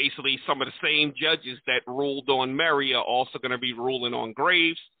 So basically, some of the same judges that ruled on Murray are also going to be ruling on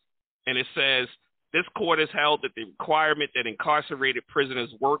Graves. And it says, this court has held that the requirement that incarcerated prisoners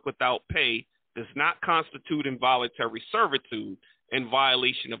work without pay does not constitute involuntary servitude in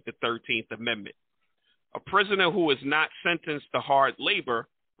violation of the 13th Amendment. A prisoner who is not sentenced to hard labor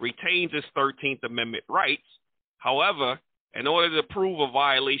retains his 13th Amendment rights. However, in order to prove a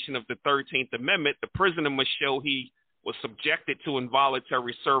violation of the 13th Amendment, the prisoner must show he was subjected to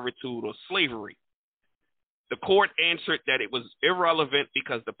involuntary servitude or slavery. The court answered that it was irrelevant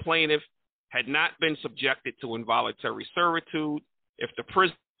because the plaintiff had not been subjected to involuntary servitude. If the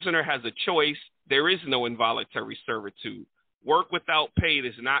prisoner has a choice, there is no involuntary servitude. Work without pay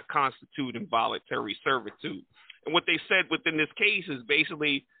does not constitute involuntary servitude. And what they said within this case is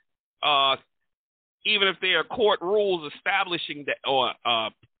basically, even if there are court rules establishing that, or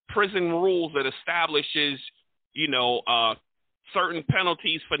prison rules that establishes, certain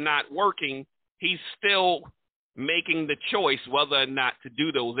penalties for not working, he's still making the choice whether or not to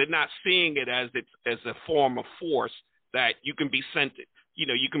do those. They're not seeing it as a form of force that you can be sent,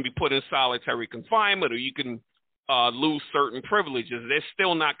 you can be put in solitary confinement, or you can lose certain privileges. They're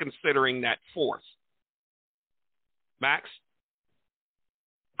still not considering that force. Max?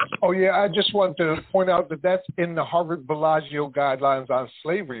 Oh, yeah, I just want to point out that that's in the Harvard Bellagio guidelines on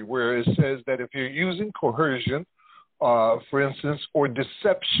slavery, where it says that if you're using coercion, for instance, or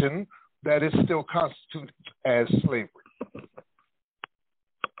deception, that is still constituted as slavery.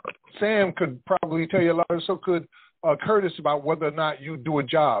 Sam could probably tell you a lot, or so could Curtis, about whether or not you do a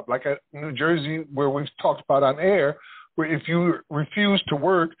job. Like at New Jersey, where we've talked about on air, where if you refuse to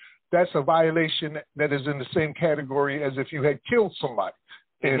work, that's a violation that is in the same category as if you had killed somebody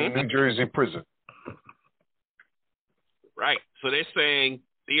in New Jersey prison. Right. So they're saying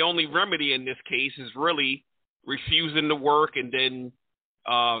the only remedy in this case is really refusing to work and then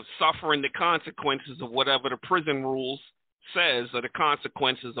suffering the consequences of whatever the prison rules says are the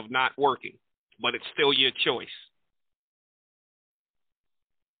consequences of not working. But it's still your choice.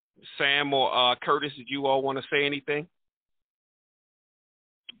 Sam or Curtis, did you all want to say anything?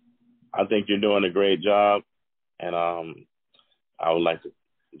 I think you're doing a great job, and I would like to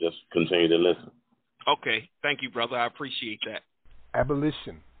just continue to listen. Okay. Thank you, brother. I appreciate that.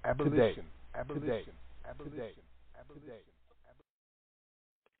 Abolition today.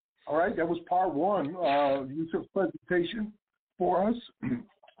 All right, that was part one. Yusuf's presentation for us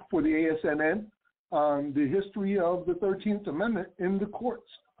for the ASNN. on the history of the 13th Amendment in the courts.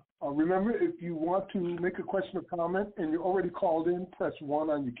 Remember, if you want to make a question or comment and you're already called in, press 1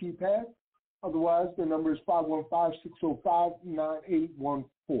 on your keypad. Otherwise, the number is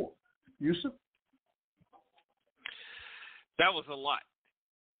 515-605-9814. Yusuf? That was a lot.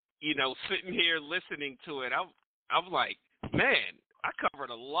 You know, sitting here listening to it, I'm like, man, I covered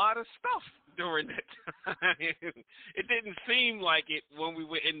a lot of stuff during that time. It didn't seem like it when we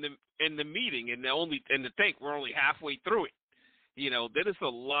were in the meeting, and to think we're only halfway through it. You know, there is a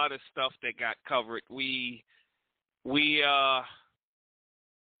lot of stuff that got covered. We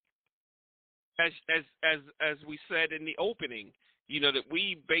as we said in the opening, you know, that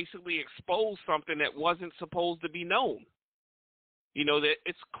we basically exposed something that wasn't supposed to be known. You know, that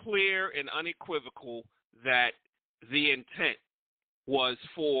it's clear and unequivocal that the intent was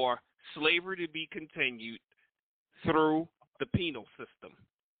for slavery to be continued through the penal system.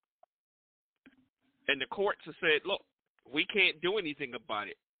 And the courts have said, look, we can't do anything about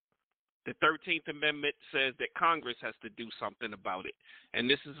it. The 13th Amendment says that Congress has to do something about it. And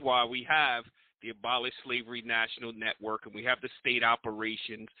this is why we have the Abolish Slavery National Network, and we have the state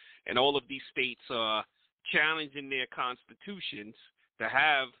operations, and all of these states are challenging their constitutions to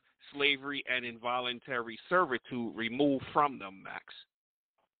have slavery and involuntary servitude removed from them, Max.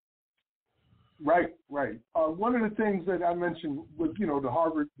 Right. One of the things that I mentioned was, you know, the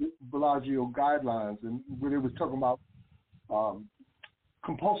Harvard Bellagio guidelines, and where they was talking about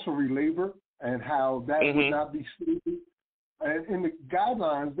compulsory labor and how that would not be slavery. And in the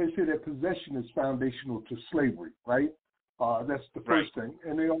guidelines, they say that possession is foundational to slavery, right? That's the first thing.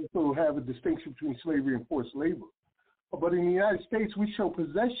 And they also have a distinction between slavery and forced labor. But in the United States, we show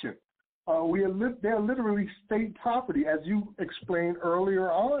possession. They're literally state property, as you explained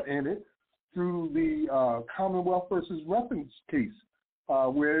earlier on in it, through the Commonwealth versus Weapons case,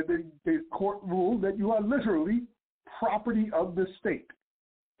 where the court ruled that you are literally property of the state.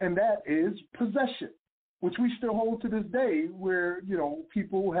 And that is possession, which we still hold to this day, where, you know,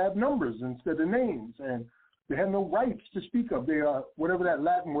 people have numbers instead of names, and they have no rights to speak of. They are, whatever that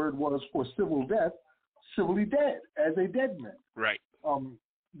Latin word was for civil death, civilly dead, as a dead man. Right.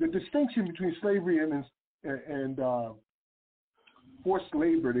 The distinction between slavery and forced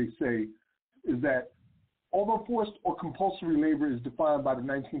labor, they say, is that although forced or compulsory labor is defined by the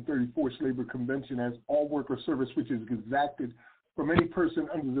 1930 Forced Labor Convention as all work or service which is exacted from any person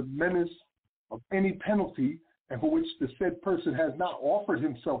under the menace of any penalty and for which the said person has not offered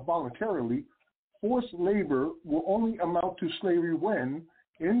himself voluntarily, forced labor will only amount to slavery when,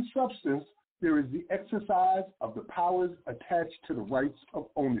 in substance, there is the exercise of the powers attached to the rights of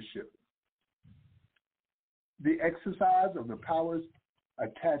ownership. The exercise of the powers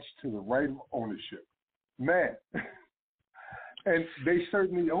attached to the right of ownership. Man. And they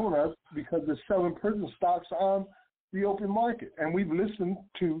certainly own us because they're selling prison stocks on the open market. And we've listened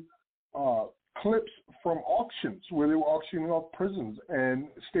to clips from auctions where they were auctioning off prisons and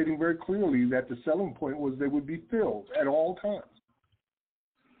stating very clearly that the selling point was they would be filled at all times.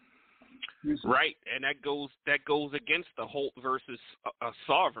 Right, and that goes against the Holt versus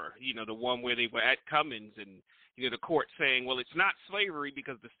Sarver, you know, the one where they were at Cummins, and you know the court saying, well, it's not slavery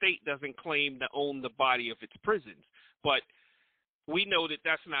because the state doesn't claim to own the body of its prisons. But we know that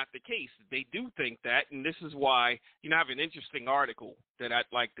that's not the case. They do think that, and this is why, you know, I have an interesting article that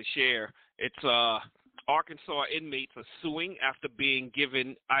I'd like to share. It's Arkansas inmates are suing after being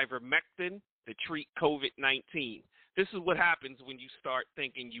given ivermectin to treat COVID-19. This is what happens when you start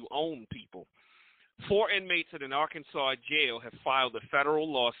thinking you own people. 4 inmates at an Arkansas jail have filed a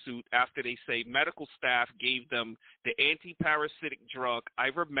federal lawsuit after they say medical staff gave them the anti-parasitic drug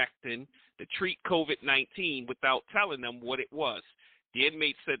ivermectin to treat COVID-19 without telling them what it was. The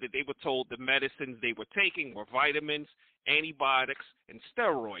inmates said that they were told the medicines they were taking were vitamins, antibiotics, and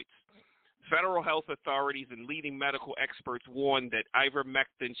steroids. Federal health authorities and leading medical experts warned that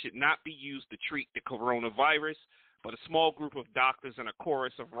ivermectin should not be used to treat the coronavirus, but a small group of doctors and a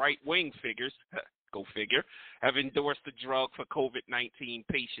chorus of right-wing figures, go figure, have endorsed the drug for COVID-19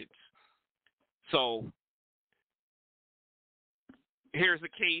 patients. So here's a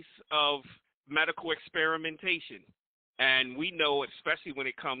case of medical experimentation. And we know, especially when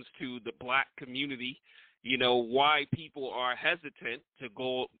it comes to the black community, you know, why people are hesitant to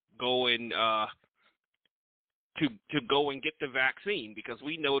go and to go and get the vaccine, because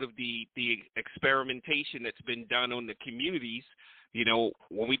we know of the experimentation that's been done on the communities. You know,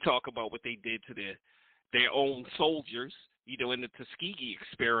 when we talk about what they did to their own soldiers, you know, in the Tuskegee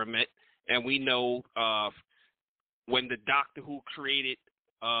experiment, and we know when the doctor who created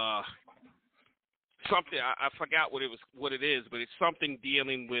something I forgot what it is, but it's something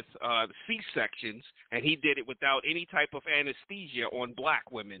dealing with C-sections, and he did it without any type of anesthesia on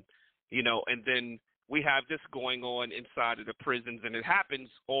black women, and then we have this going on inside of the prisons, and it happens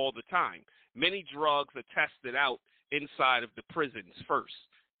all the time. Many drugs are tested out inside of the prisons first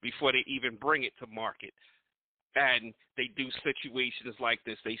before they even bring it to market. And they do situations like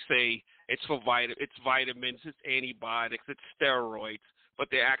this. They say it's for it's vitamins, it's antibiotics, it's steroids, but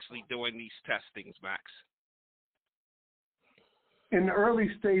they're actually doing these testings, Max. In the early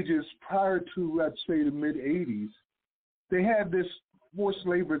stages, prior to, let's say, the mid-'80s, they had this forced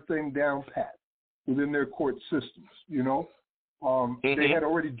labor thing down pat within their court systems, They had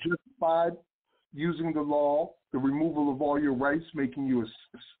already justified using the law, the removal of all your rights, making you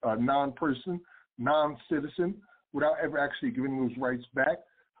a non-person, non-citizen, without ever actually giving those rights back,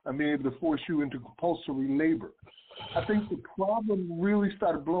 and being able to force you into compulsory labor. I think the problem really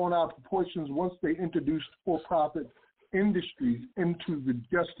started blowing out proportions once they introduced for-profit industries into the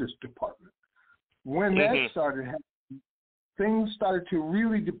Justice Department. When that started happening, things started to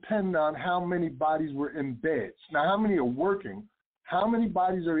really depend on how many bodies were in beds. Now, how many are working? How many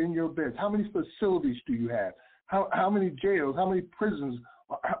bodies are in your beds? How many facilities do you have? How many jails? How many prisons?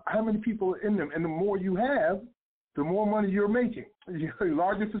 How many people are in them? And the more you have, the more money you're making.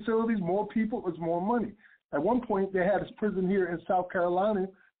 Larger facilities, more people, is more money. At one point, they had this prison here in South Carolina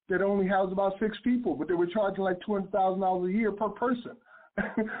that only housed about 6 people, but they were charging like $200,000 a year per person.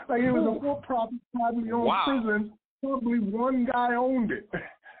 Like it was a for-profit, privately owned prison. Probably one guy owned it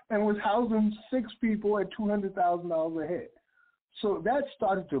and was housing 6 people at $200,000 a head. So that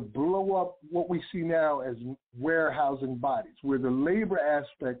started to blow up what we see now as warehousing bodies, where the labor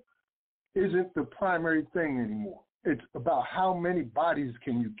aspect isn't the primary thing anymore. It's about how many bodies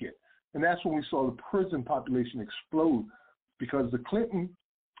can you get. And that's when we saw the prison population explode, because the Clinton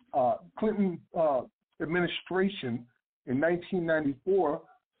administration in 1994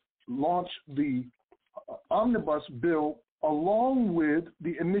 launched the omnibus bill along with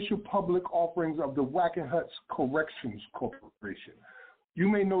the initial public offerings of the Wackenhut's Corrections Corporation. You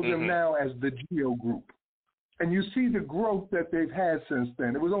may know them now as the GEO Group. And you see the growth that they've had since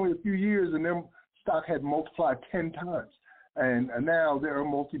then. It was only a few years, and their stock had multiplied 10 times. And now they're a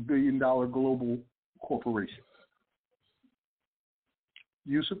multi-billion-dollar global corporation.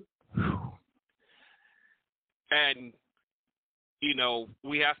 Yusuf? And,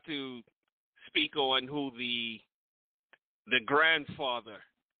 we have to speak on who the grandfather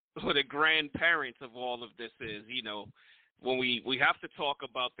or the grandparents of all of this is. When we have to talk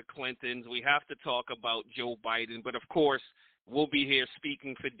about the Clintons, we have to talk about Joe Biden, but of course we'll be here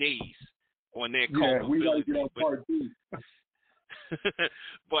speaking for days on their culpability. We got to get on part 2.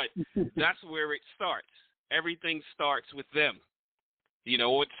 But that's where it starts. Everything starts with them.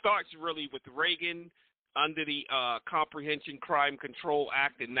 It starts really with Reagan under the Comprehension Crime Control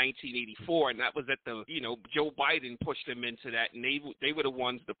Act in 1984, and that was at the, Joe Biden pushed him into that, and they were the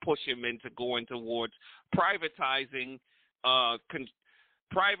ones to push him into going towards privatizing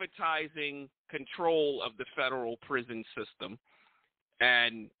control of the federal prison system,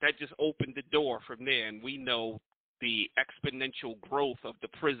 and that just opened the door from there, and we know the exponential growth of the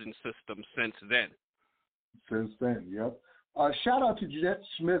prison system since then. Yep. Shout out to Jeanette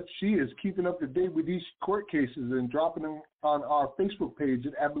Smith. She is keeping up to date with these court cases and dropping them on our Facebook page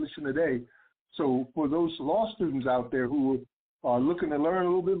at Abolition Today. So for those law students out there who are looking to learn a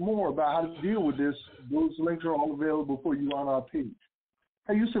little bit more about how to deal with this, those links are all available for you on our page.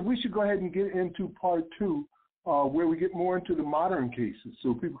 Hey, Yusuf, we should go ahead and get into part 2, where we get more into the modern cases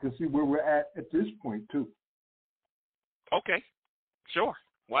so people can see where we're at this point, too. Okay, sure.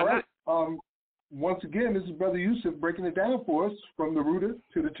 Why not? Once again, this is Brother Yusuf breaking it down for us from the rooter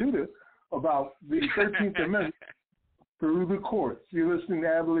to the tutor about the 13th Amendment through the courts. You're listening to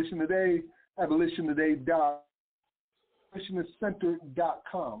Abolition Today,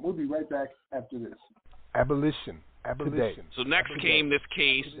 abolitiontoday.abolitionistcenter.com. We'll be right back after this. Abolition Today. So next came this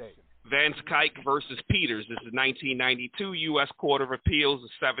case, Van Skyke versus Peters. This is 1992, U.S. Court of Appeals, the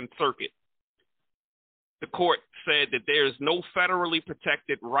 7th Circuit. The court said that there is no federally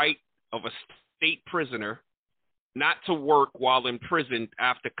protected right of a state prisoner not to work while imprisoned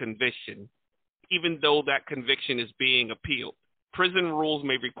after conviction, even though that conviction is being appealed. Prison rules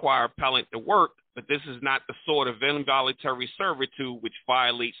may require appellant to work, but this is not the sort of involuntary servitude which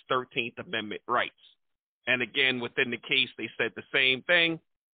violates 13th Amendment rights. And again, within the case, they said the same thing.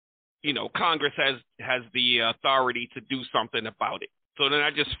 Congress has the authority to do something about it. So then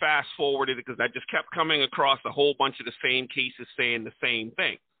I just fast forwarded it because I just kept coming across a whole bunch of the same cases saying the same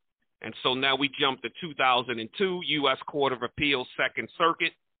thing. And so now we jump to 2002, U.S. Court of Appeals, 2nd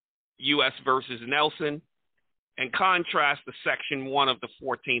Circuit. U.S. versus Nelson, and contrast to Section 1 of the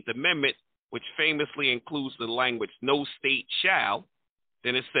 14th Amendment, which famously includes the language, no state shall.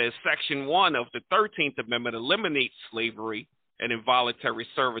 Then it says Section 1 of the 13th Amendment eliminates slavery and involuntary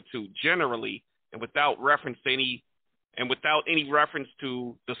servitude generally, and without any reference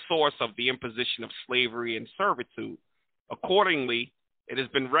to the source of the imposition of slavery and servitude. Accordingly, it has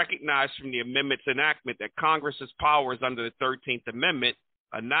been recognized from the amendment's enactment that Congress's powers under the 13th Amendment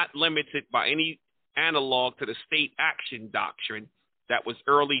are not limited by any analog to the state action doctrine that was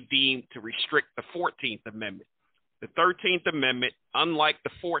early deemed to restrict the 14th Amendment. The 13th Amendment, unlike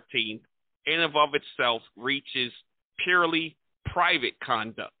the 14th, in and of itself reaches purely private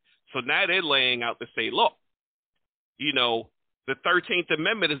conduct. So now they're laying out to say, look, you know, the 13th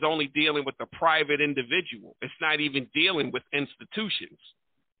Amendment is only dealing with the private individual. It's not even dealing with institutions.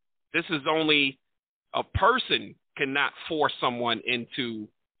 This is only a person cannot force someone into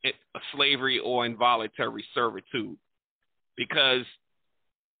a slavery or involuntary servitude. Because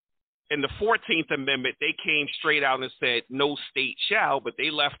in the 14th Amendment, they came straight out and said no state shall, but they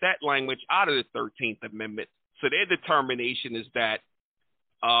left that language out of the 13th Amendment. So their determination is that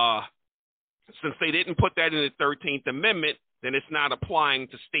since they didn't put that in the 13th Amendment, then it's not applying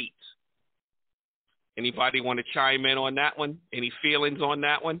to states. Anybody want to chime in on that one? Any feelings on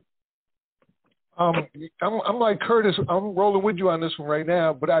that one? I'm like Curtis. I'm rolling with you on this one right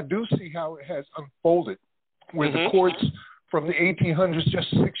now, but I do see how it has unfolded, where the courts from the 1800s,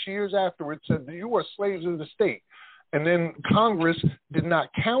 just 6 years afterwards, said that you were slaves of the state. And then Congress did not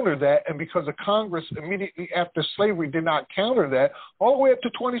counter that, and because of Congress immediately after slavery did not counter that, all the way up to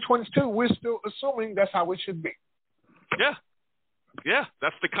 2022, we're still assuming that's how it should be. Yeah,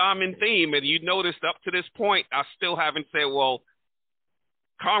 that's the common theme. And you noticed up to this point, I still haven't said, well,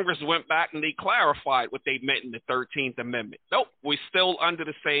 Congress went back and they clarified what they meant in the 13th Amendment. Nope, we're still under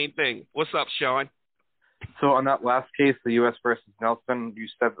the same thing. What's up, Sean? So on that last case, the U.S. versus Nelson, you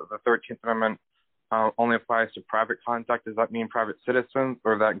said that the 13th Amendment only applies to private conduct. Does that mean private citizens,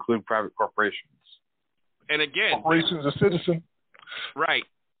 or does that include private corporations? And again, corporations a citizen. Right.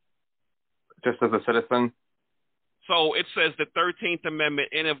 Just as a citizen? So it says the 13th Amendment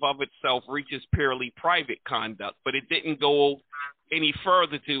in and of itself reaches purely private conduct, but it didn't go any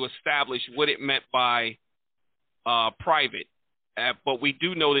further to establish what it meant by private. But we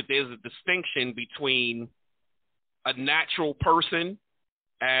do know that there's a distinction between a natural person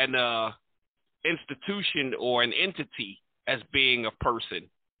and institution or an entity as being a person,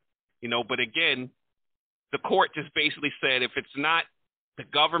 you know. But again, the court just basically said if it's not the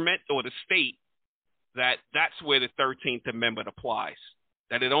government or the state, that's where the 13th Amendment applies.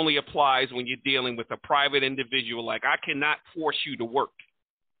 That it only applies when you're dealing with a private individual. Like, I cannot force you to work.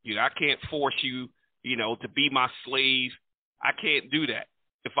 You know, I can't force you, you know, to be my slave. I can't do that.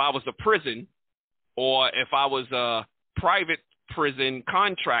 If I was a prison, or if I was a private prison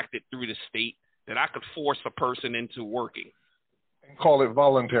contracted through the state, that I could force a person into working. And call it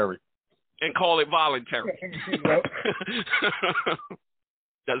voluntary. Does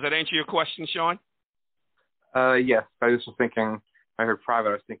that answer your question, Sean? Yes. I was just thinking, I heard private,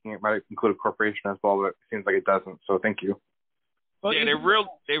 I was thinking it might include a corporation as well, but it seems like it doesn't, so thank you. Well, yeah,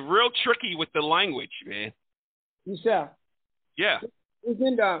 they're real tricky with the language, man. Yeah.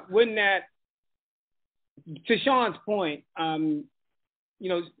 Wouldn't that, to Sean's point, you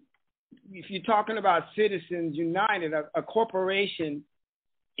know, if you're talking about Citizens United, a corporation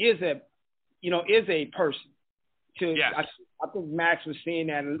is a person. Yes. I think Max was saying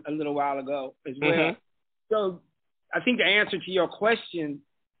that a little while ago as well. So I think the answer to your question,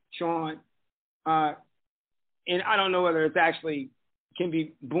 Sean, and I don't know whether it's actually can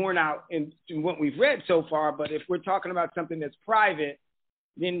be borne out in what we've read so far, but if we're talking about something that's private,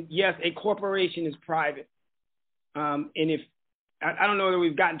 then yes, a corporation is private. And if I don't know whether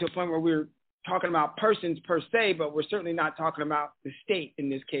we've gotten to a point where we're talking about persons per se, but we're certainly not talking about the state in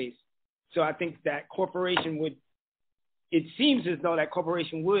this case. So I think that it seems as though that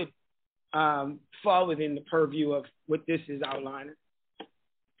corporation would fall within the purview of what this is outlining.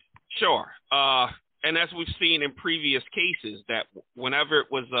 Sure. And as we've seen in previous cases, that whenever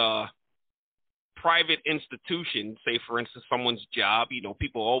it was a private institution, say, for instance, someone's job, you know,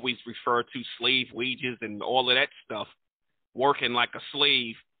 people always refer to slave wages and all of that stuff, working like a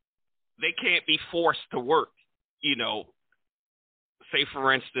slave. They can't be forced to work, you know. Say,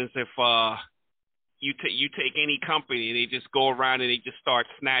 for instance, if you take any company, they just go around and they just start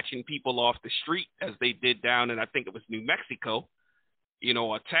snatching people off the street, as they did down in, I think it was New Mexico, you know,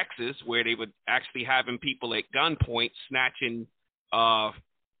 or Texas, where they would actually having people at gunpoint snatching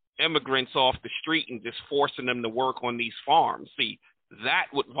immigrants off the street and just forcing them to work on these farms. See, that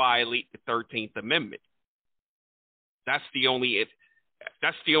would violate the 13th Amendment. That's the only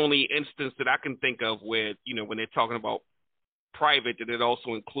instance that I can think of where, when they're talking about private, that it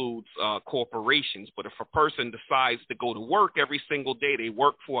also includes corporations. But if a person decides to go to work every single day, they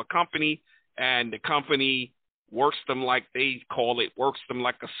work for a company, and the company works them like they call it, works them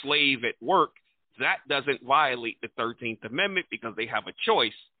like a slave at work, that doesn't violate the 13th Amendment because they have a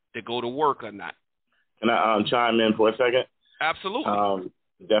choice to go to work or not. Can I chime in for a second? Absolutely.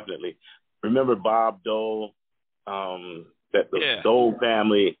 Definitely. Remember Bob Dole? That the Dole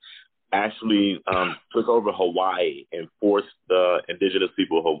family actually took over Hawaii and forced the indigenous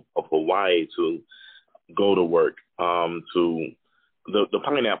people of Hawaii to go to work to the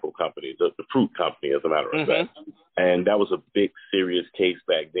pineapple company, the fruit company, as a matter of fact. And that was a big, serious case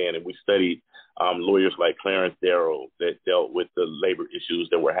back then. And we studied lawyers like Clarence Darrow that dealt with the labor issues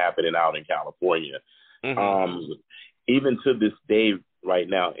that were happening out in California. Even to this day right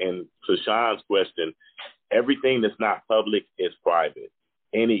now, and to Sean's question, everything that's not public is private.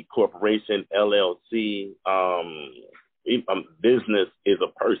 Any corporation, LLC, business is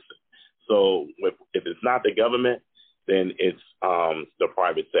a person. So if it's not the government, then it's the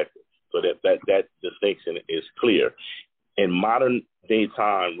private sector. So that distinction is clear. In modern day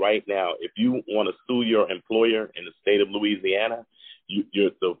time, right now, if you want to sue your employer in the state of Louisiana,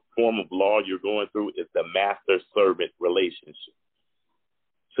 the form of law you're going through is the master-servant relationship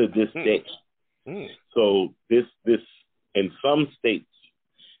to this day. So this in some states,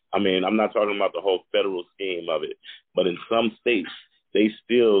 I mean, I'm not talking about the whole federal scheme of it, but in some states, they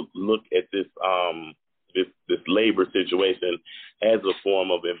still look at this labor situation as a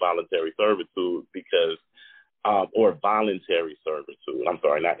form of involuntary servitude because, or voluntary servitude. I'm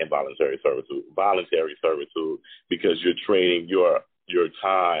sorry, not involuntary servitude, voluntary servitude, because you're trading your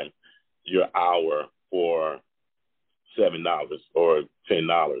time, your hour for $7 or $10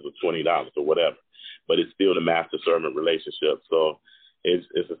 or $20 or whatever, but it's still the master-servant relationship. So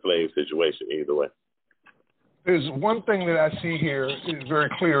it's a slave situation either way. There's one thing that I see here is very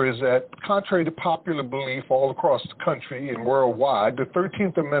clear is that contrary to popular belief all across the country and worldwide, the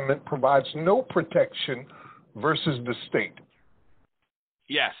 13th Amendment provides no protection versus the state.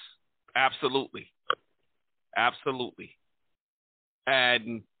 Yes, absolutely. Absolutely.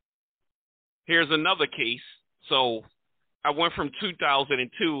 And here's another case. So I went from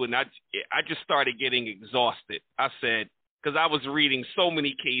 2002 and I just started getting exhausted. I said, because I was reading so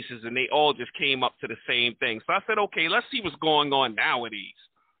many cases and they all just came up to the same thing. So I said, okay, let's see what's going on nowadays.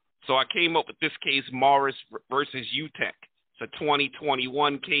 So I came up with this case, Morris versus UTEC. It's a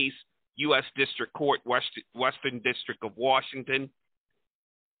 2021 case, U.S. District Court, Western District of Washington.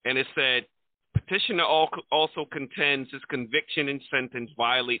 And it said, petitioner also contends his conviction and sentence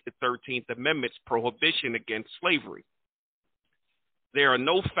violate the 13th Amendment's prohibition against slavery. There are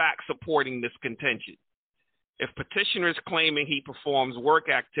no facts supporting this contention. If petitioner is claiming he performs work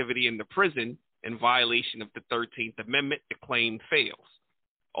activity in the prison in violation of the 13th Amendment, the claim fails.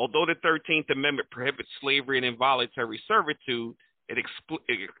 Although the 13th Amendment prohibits slavery and involuntary servitude, it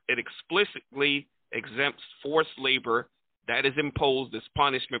explicitly exempts forced labor that is imposed as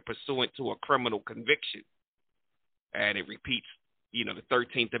punishment pursuant to a criminal conviction. And it repeats, the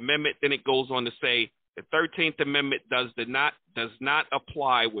 13th Amendment. Then it goes on to say, the 13th Amendment does not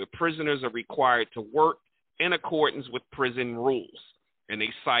apply where prisoners are required to work in accordance with prison rules. And they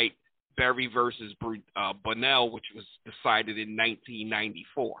cite Berry versus Bunnell, which was decided in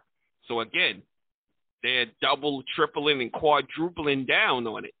 1994. So again, they're double, tripling, and quadrupling down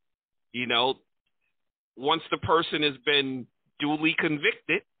on it. Once the person has been duly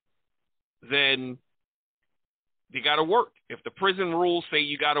convicted, then you got to work. If the prison rules say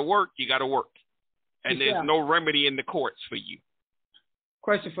you got to work, you got to work. And there's no remedy in the courts for you.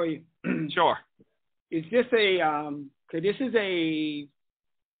 Question for you. Sure. Is this this is a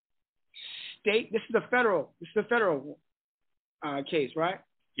state, this is a federal case, right?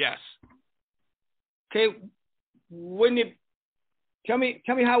 Yes. Okay. Wouldn't it, tell me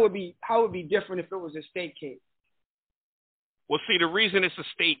how it would be different if it was a state case? Well, see, the reason it's a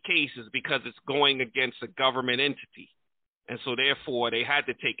state case is because it's going against a government entity. And so therefore they had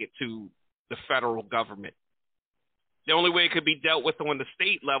to take it to the federal government. The only way it could be dealt with on the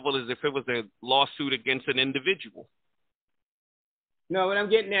state level is if it was a lawsuit against an individual. No, what I'm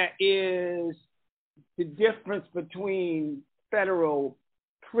getting at is the difference between federal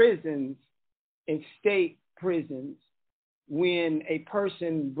prisons and state prisons when a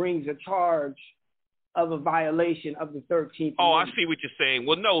person brings a charge of a violation of the 13th Amendment. Oh, I see what you're saying.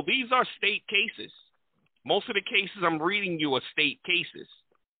 Well, no, these are state cases. Most of the cases I'm reading you are state cases.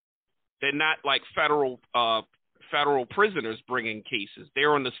 They're not like federal federal prisoners bringing cases.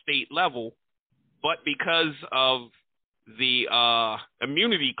 They're on the state level, but because of the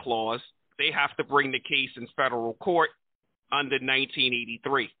immunity clause, they have to bring the case in federal court under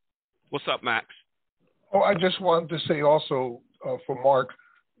 1983. What's up, Max? Oh, I just wanted to say also for Mark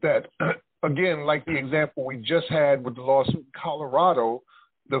that, again, like the example we just had with the lawsuit in Colorado,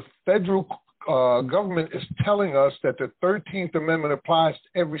 the federal government is telling us that the 13th Amendment applies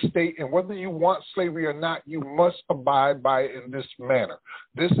to every state, and whether you want slavery or not, you must abide by it in this manner.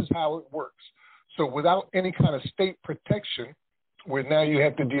 This is how it works. So without any kind of state protection, where now you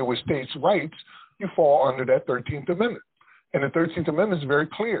have to deal with states' rights, you fall under that 13th Amendment. And the 13th Amendment is very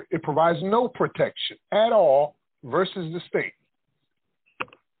clear. It provides no protection at all versus the state.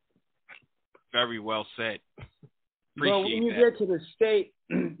 Very well said. Well, when you get to the state,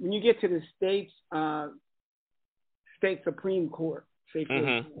 when you get to the state's state Supreme Court,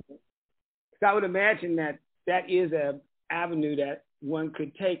 because I would imagine that is an avenue that one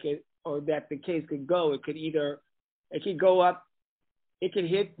could take it, or that the case could go. It could go up, it could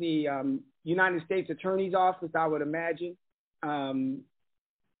hit the United States Attorney's Office, I would imagine,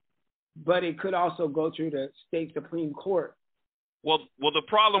 but it could also go through the state Supreme Court. Well, the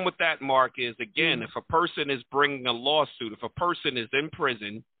problem with that, Mark, is, again, if a person is bringing a lawsuit, if a person is in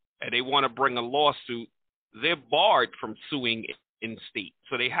prison and they want to bring a lawsuit, they're barred from suing in state.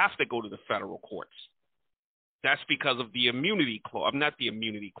 So they have to go to the federal courts. That's because of the immunity clause. Not the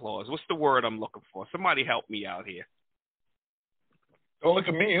immunity clause. What's the word I'm looking for? Somebody help me out here. Don't look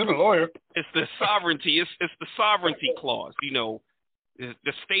at me. You're the lawyer. It's the sovereignty. It's the sovereignty clause. You know,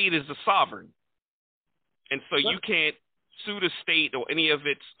 the state is the sovereign. And so you can't sue the state or any of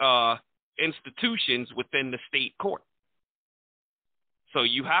its institutions within the state court. So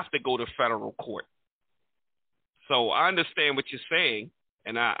you have to go to federal court. So I understand what you're saying,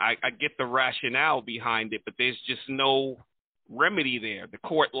 and I get the rationale behind it, but there's just no remedy there. The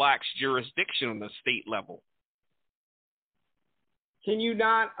court lacks jurisdiction on the state level. Can you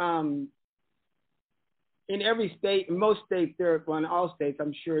not, in every state, in most states, well, in all states,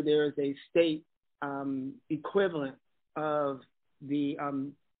 I'm sure there is a state equivalent of the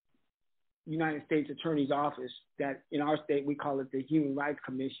United States Attorney's Office, that in our state we call it the Human Rights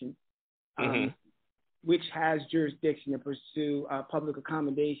Commission, which has jurisdiction to pursue public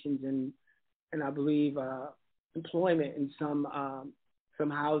accommodations and I believe employment in some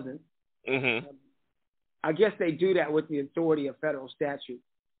housing. I guess they do that with the authority of federal statute.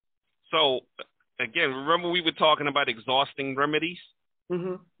 So again, remember we were talking about exhausting remedies?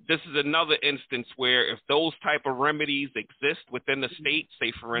 This is another instance where if those type of remedies exist within the state,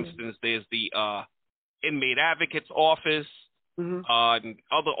 say for instance, there's the inmate advocate's office, and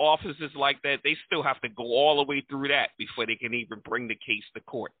other offices like that, they still have to go all the way through that before they can even bring the case to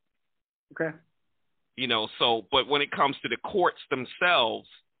court. Okay. You know, so, but when it comes to the courts themselves,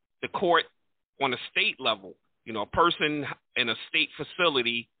 the court on a state level, you know, a person in a state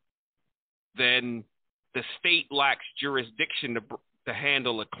facility, then the state lacks jurisdiction to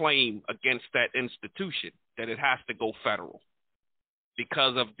handle a claim against that institution, that it has to go federal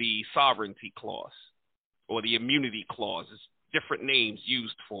because of the sovereignty clause or the immunity clause. It's different names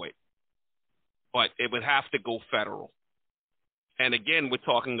used for it, but it would have to go federal. And again, we're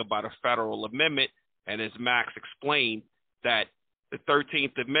talking about a federal amendment, and as Max explained, that the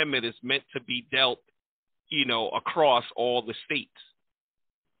 13th Amendment is meant to be dealt, you know, across all the states.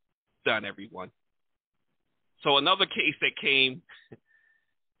 Done, everyone. So another case that came,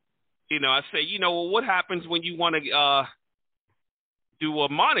 you know, I say, you know, well, what happens when you want to do a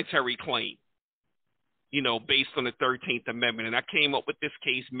monetary claim, you know, based on the 13th Amendment? And I came up with this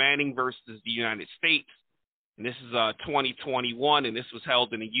case, Manning versus the United States. And this is 2021, and this was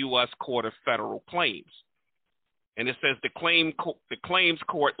held in the U.S. Court of Federal Claims. And it says the claims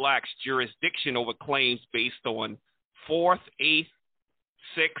court lacks jurisdiction over claims based on 4th, 8th,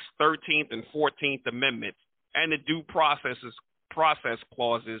 6th, 13th, and 14th Amendments, and the due process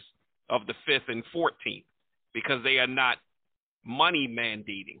clauses of the 5th and 14th, because they are not money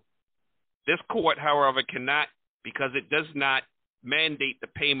mandating. This court, however, cannot, because it does not mandate the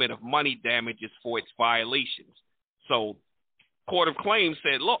payment of money damages for its violations. So Court of Claims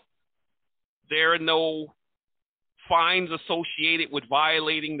said, look, there are no fines associated with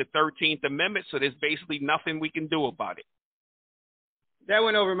violating the 13th Amendment, so there's basically nothing we can do about it. That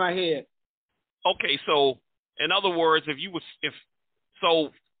went over my head. Okay, so in other words, so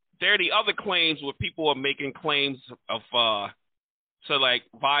there are the other claims where people are making claims of so like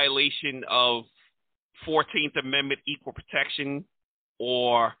violation of 14th Amendment equal protection,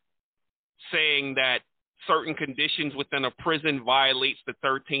 or saying that certain conditions within a prison violates the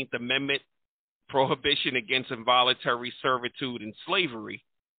 13th Amendment prohibition against involuntary servitude and slavery.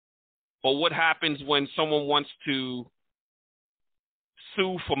 But what happens when someone wants to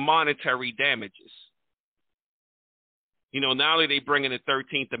sue for monetary damages? Now that they bring in a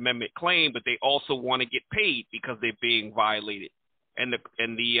 13th Amendment claim, but they also want to get paid because they're being violated. And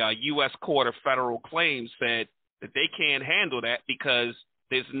the U.S. Court of Federal Claims said that they can't handle that because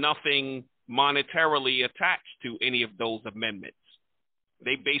there's nothing monetarily attached to any of those amendments.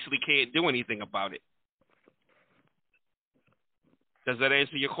 They basically can't do anything about it. Does that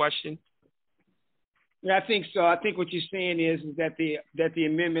answer your question? Yeah, I think so. I think what you're saying is that the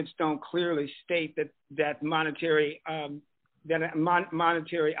amendments don't clearly state that monetary that a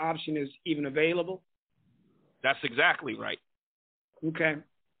monetary option is even available. That's exactly right. Okay.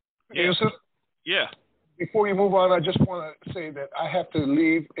 Yeah. Yeah. Before you move on, I just want to say that I have to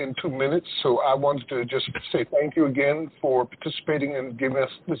leave in 2 minutes, so I wanted to just say thank you again for participating and giving us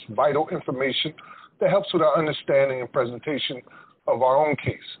this vital information that helps with our understanding and presentation of our own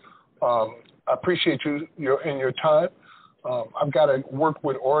case. I appreciate your time. I've got to work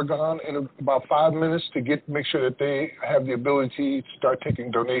with Oregon in about 5 minutes to make sure that they have the ability to start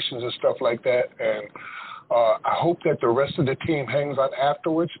taking donations and stuff like that. And I hope that the rest of the team hangs on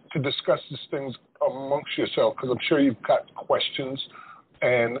afterwards to discuss these things amongst yourself, because I'm sure you've got questions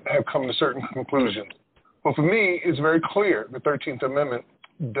and have come to certain conclusions. But for me, it's very clear the 13th Amendment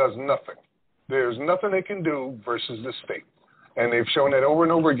does nothing. There's nothing they can do versus the state. And they've shown that over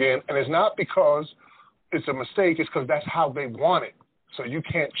and over again. And it's not because it's a mistake. It's because that's how they want it. So you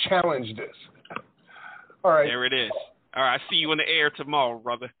can't challenge this. All right. There it is. All right. I see you on the air tomorrow,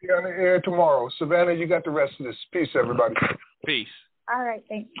 brother. See you on the air tomorrow. Savannah, you got the rest of this. Peace, everybody. Peace. All right.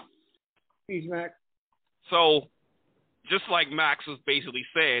 Thanks. Peace, Max. So just like Max was basically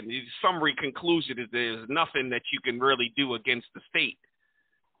saying, the summary conclusion is there's nothing that you can really do against the state.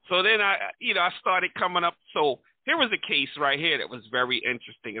 So then I started coming up. So here was a case right here that was very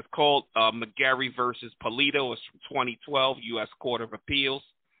interesting. It's called McGarry versus Polito. It's from 2012, U.S. Court of Appeals.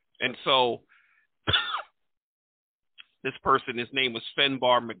 And so this person, his name was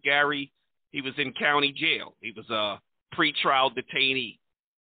Fenbar McGarry. He was in county jail. He was a pretrial detainee,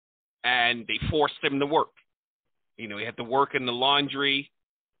 and they forced him to work. He had to work in the laundry,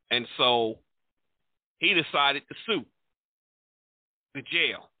 and so he decided to sue the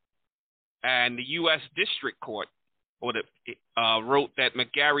jail. And the U.S. District Court wrote that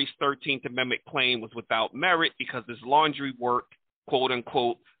McGarry's 13th Amendment claim was without merit because his laundry work, quote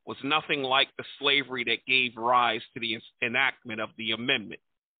unquote, was nothing like the slavery that gave rise to the enactment of the amendment.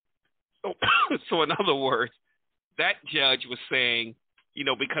 So in other words, that judge was saying,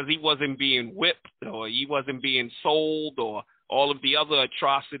 because he wasn't being whipped or he wasn't being sold or all of the other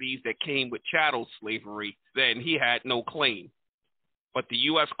atrocities that came with chattel slavery, then he had no claim. But the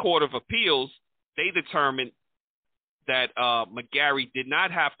U.S. Court of Appeals, they determined that McGarry did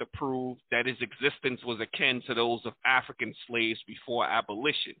not have to prove that his existence was akin to those of African slaves before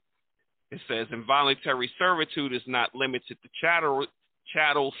abolition. It says involuntary servitude is not limited to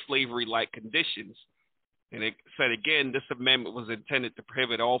chattel slavery-like conditions. And it said, again, this amendment was intended to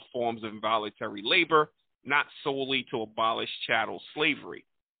prohibit all forms of involuntary labor, not solely to abolish chattel slavery.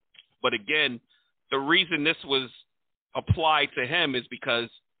 But again, the reason this was applied to him is because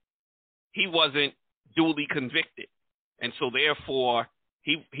he wasn't duly convicted. And so therefore,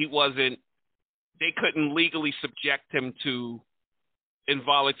 they couldn't legally subject him to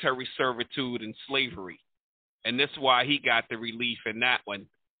involuntary servitude and slavery. And that's why he got the relief in that one.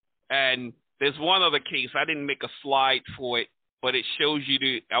 And there's one other case. I didn't make a slide for it, but it shows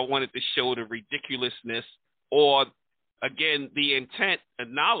you I wanted to show the ridiculousness or, again, the intent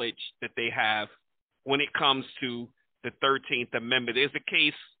and knowledge that they have when it comes to the 13th Amendment. There's a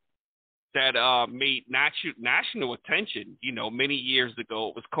case that made national attention, many years ago.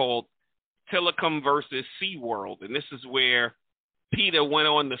 It was called Tillicum versus SeaWorld. And this is where PETA went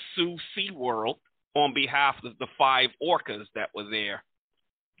on to sue SeaWorld on behalf of the 5 orcas that were there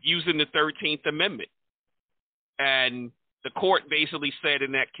using the 13th Amendment. And the court basically said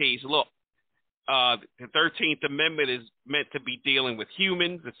in that case, look, the 13th Amendment is meant to be dealing with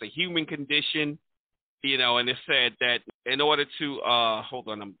humans. It's a human condition. And it said that in order to, hold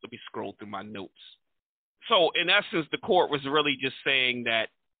on, let me scroll through my notes. So in essence, the court was really just saying that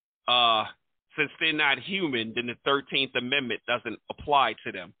since they're not human, then the 13th Amendment doesn't apply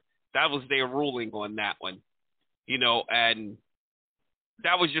to them. That was their ruling on that one, and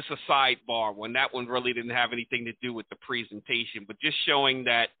that was just a sidebar one. That one really didn't have anything to do with the presentation, but just showing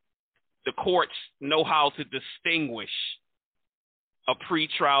that the courts know how to distinguish a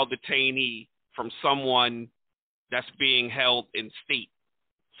pretrial detainee from someone that's being held in state.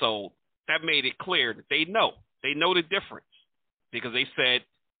 So that made it clear that they know the difference, because they said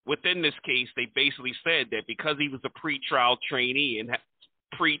within this case, they basically said that because he was a pretrial trainee and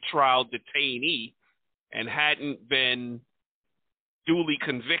pretrial detainee and hadn't been duly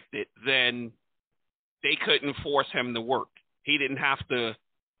convicted, then they couldn't force him to work. He didn't have to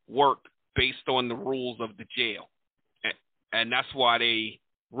work based on the rules of the jail. And that's why they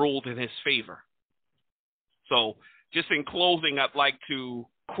ruled in his favor. So just in closing, I'd like to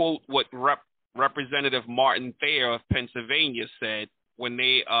quote what Representative Martin Thayer of Pennsylvania said when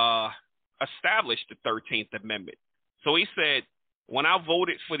they established the 13th Amendment. So he said, when I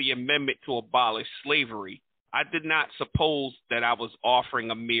voted for the amendment to abolish slavery, I did not suppose that I was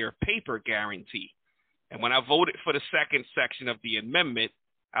offering a mere paper guarantee. And when I voted for the second section of the amendment,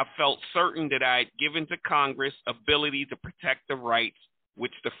 I felt certain that I had given to Congress ability to protect the rights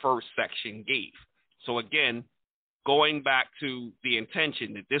which the first section gave. So again, going back to the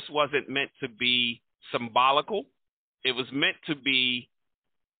intention, that this wasn't meant to be symbolical. It was meant to be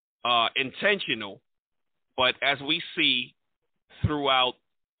intentional. But as we see throughout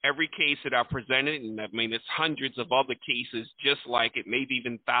every case that I presented, and I mean, it's hundreds of other cases just like it, maybe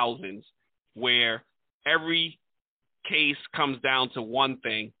even thousands, where every case comes down to one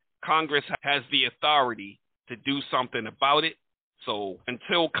thing: Congress has the authority to do something about it. So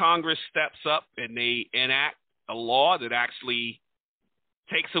until Congress steps up and they enact a law that actually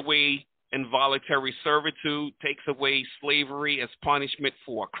takes away involuntary servitude, takes away slavery as punishment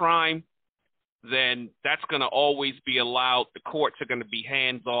for a crime, then that's going to always be allowed. The courts are going to be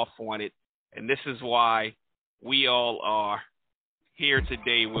hands off on it. And this is why we all are here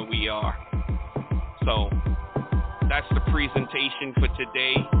today where we are. So that's the presentation for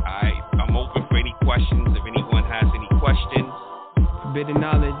today. I'm open for any questions if anyone has any questions. Forbidden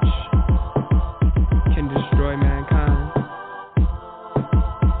knowledge can destroy mankind.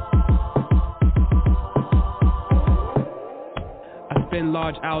 I spend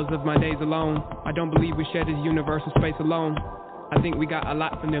large hours of my days alone. I don't believe we share this universal space alone. I think we got a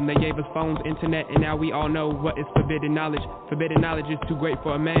lot from them. They gave us phones, internet, and now we all know what is forbidden knowledge. Forbidden knowledge is too great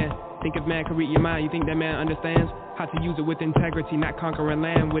for a man. Think if man could read your mind, you think that man understands how to use it with integrity, not conquering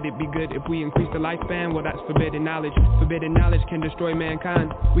land? Would it be good if we increase the lifespan? Well, that's forbidden knowledge. Forbidden knowledge can destroy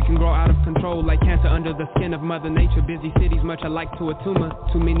mankind. We can grow out of control like cancer under the skin of Mother Nature. Busy cities much alike to a tumor.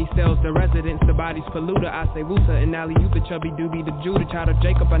 Too many cells, the residents, the body's polluter. I say Wusa and Ali, you the chubby doobie, the Jew, the child of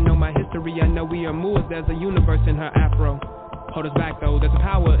Jacob. I know my history, I know we are Moors. There's a universe in her afro. Hold us back though, there's a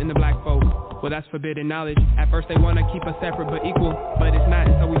power in the black folk. Well, that's forbidden knowledge. At first they want to keep us separate but equal, but it's not,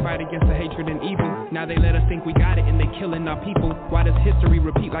 and so we fight against the hatred and evil. Now they let us think we got it and they killing our people. Why does history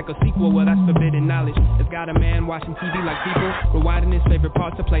repeat like a sequel? Well, that's forbidden knowledge. It's got a man watching TV like people, rewinding his favorite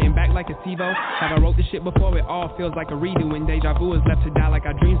parts to playing back like a TiVo. Have I wrote this shit before? It all feels like a redo, and deja vu is left to die like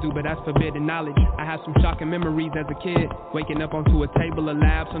our dreams do, but that's forbidden knowledge. I have some shocking memories as a kid, waking up onto a table, a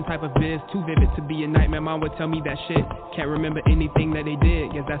lab, some type of biz, too vivid to be a nightmare. Mom would tell me that shit, can't remember anything that they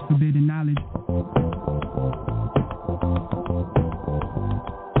did. Yes, that's forbidden knowledge.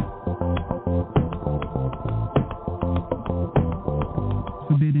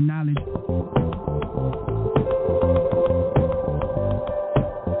 Forbidden knowledge.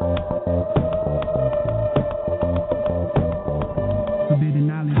 Forbidden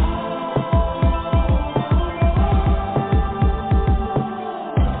knowledge.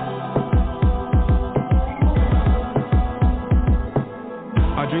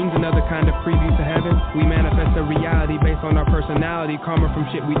 Our dreams another kind of preview to heaven. We manifest a reality based on our personality, karma from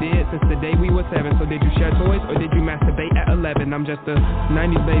shit we did since the day we were 7. So did you share toys or did you masturbate at 11? I'm just a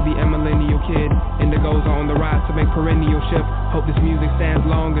 90s baby and millennial kid. Indigos are on the rise to make perennial shift. Hope this music stands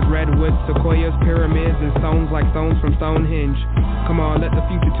long as redwoods, sequoias, pyramids, and stones like stones from Stonehenge. Come on, let the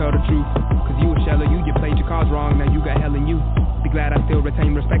future tell the truth. Cause you a sheller, you played your cards wrong, now you got hell in you. Be glad I still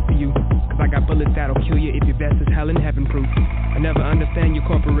retain respect for you. Cause I got bullets that'll kill you if your vest is hell and heaven proof. I never understand your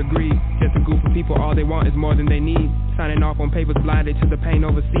corporate greed. Just a group of people, all they want is more than they need. Signing off on papers blinded to the pain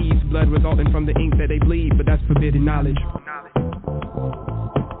overseas. Blood resulting from the ink that they bleed, but that's forbidden knowledge.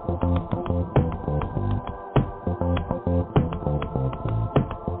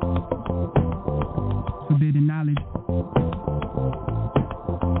 Forbidden knowledge.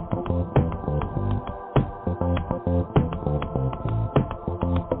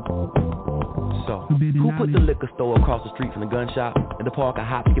 Who put the liquor store across the street from the gun shop? In the park, I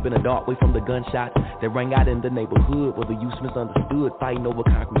hop, skip in the dark, way from the gunshot that rang out in the neighborhood where the youth misunderstood, fighting over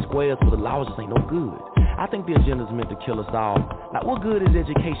concrete squares where the laws just ain't no good. I think the agenda's meant to kill us all. Like, what good is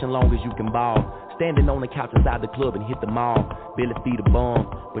education long as you can ball? Standing on the couch inside the club and hit the mall. Barely feed a bum,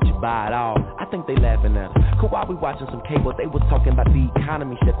 but you buy it all. I think they laughing at us. Cause while we watching some cable, they was talking about the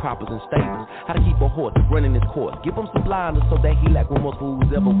economy, shit proppers and stables. How to keep a horse running his course. Give him some blinders so that he lack when most fools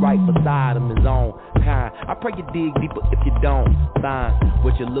ever right beside him his own kind. I pray you dig deeper if you don't find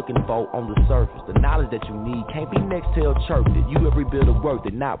what you're looking for on the surface. The knowledge that you need can't be next till church. That you every bit of worth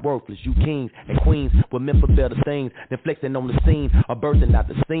it, not worthless. You kings and queens were meant for better things than flexing on the scene or bursting out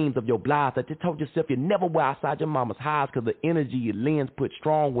the seams of your blinds that you told yourself you never wear outside your mama's highs cause the energy it lends put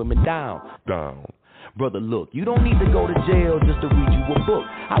strong women down. Brother, look, you don't need to go to jail just to read you a book.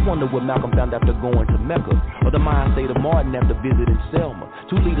 I wonder what Malcolm found after going to Mecca, or the mind state of Martin after visiting Selma.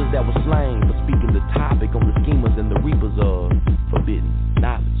 Two leaders that were slain for speaking the topic on the schemers and the reapers of forbidden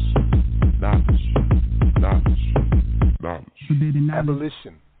knowledge. Forbidden knowledge.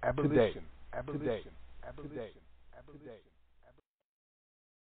 Abolition.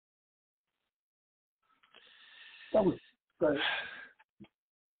 That was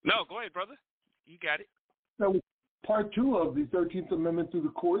No, go ahead, brother. You got it. That was part 2 of the 13th Amendment through the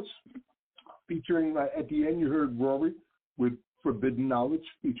courts, featuring, at the end, you heard Rory with Forbidden Knowledge,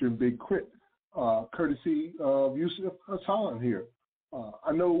 featuring Big Crit, courtesy of Yusuf Hassan here.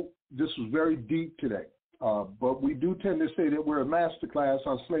 I know this was very deep today, but we do tend to say that we're a masterclass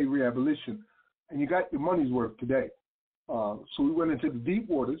on slavery abolition, and you got your money's worth today. So we went into the deep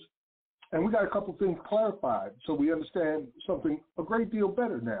waters, and we got a couple things clarified, so we understand something a great deal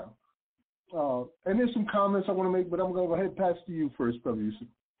better now. And there's some comments I want to make, but I'm going to go ahead and pass to you first, Brother Yusuf.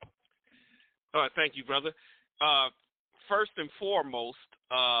 Thank you, brother. First and foremost,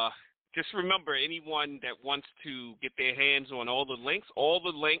 just remember anyone that wants to get their hands on all the links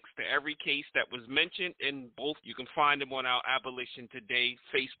to every case that was mentioned in both, you can find them on our Abolition Today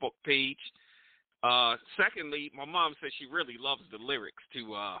Facebook page. Secondly, my mom says she really loves the lyrics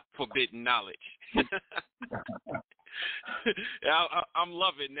to Forbidden Knowledge. I'm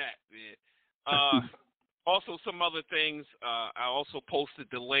loving that, man. Also, some other things. I also posted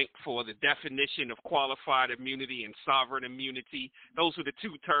the link for the definition of qualified immunity and sovereign immunity. Those are the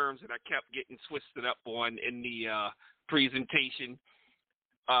two terms that I kept getting twisted up on in the presentation.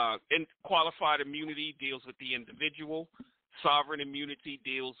 And qualified immunity deals with the individual. Sovereign immunity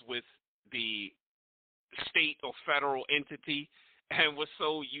deals with the state or federal entity. And what's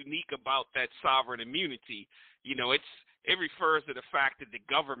so unique about that sovereign immunity, it refers to the fact that the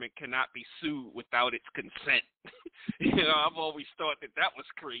government cannot be sued without its consent. I've always thought that was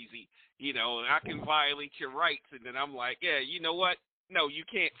crazy. I can violate your rights, and then I'm like, yeah, you know what? No, you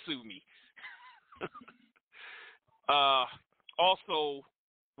can't sue me. Also,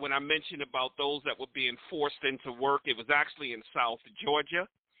 when I mentioned about those that were being forced into work, it was actually in South Georgia.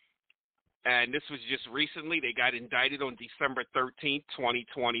 And this was just recently. They got indicted on December 13th,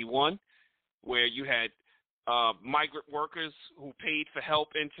 2021, where you had migrant workers who paid for help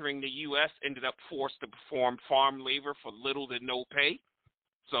entering the U.S. ended up forced to perform farm labor for little to no pay.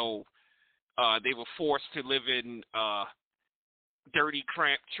 So they were forced to live in dirty,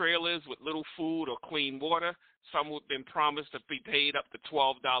 cramped trailers with little food or clean water. Some have been promised to be paid up to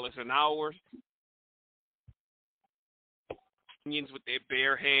 $12 an hour. Unions with their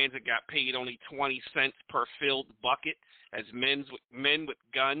bare hands and got paid only 20 cents per filled bucket, as men with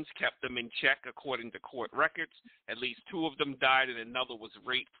guns kept them in check according to court records. At least 2 of them died and another was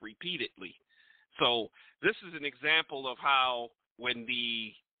raped repeatedly. So this is an example of how when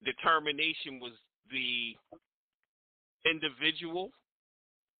the determination was the individual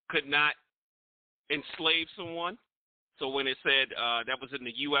could not enslave someone. So when it said that was in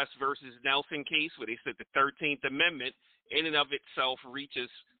the U.S. versus Nelson case where they said the 13th Amendment in and of itself reaches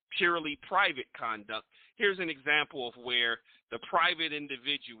purely private conduct. Here's an example of where the private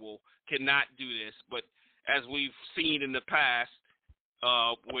individual cannot do this, but as we've seen in the past,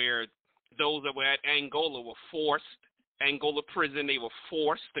 where those that were at Angola prison, they were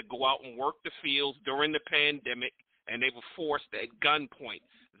forced to go out and work the fields during the pandemic, and they were forced at gunpoint.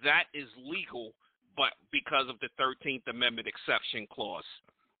 That is legal, but because of the 13th Amendment exception clause.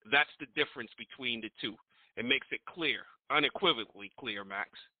 That's the difference between the two. It makes it clear, unequivocally clear, Max.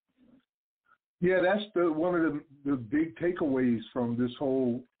 Yeah, that's one of the big takeaways from this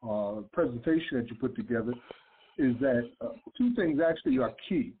whole presentation that you put together is that 2 things actually are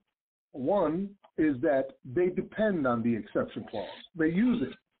key. One is that they depend on the exception clause. They use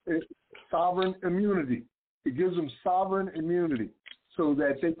it. It's sovereign immunity. It gives them sovereign immunity so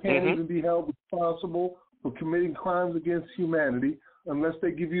that they can't even be held responsible for committing crimes against humanity unless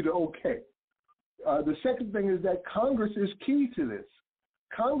they give you the okay. The second thing is that Congress is key to this.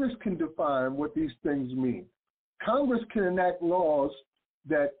 Congress can define what these things mean. Congress can enact laws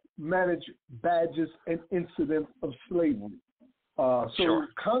that manage badges and incidents of slavery. So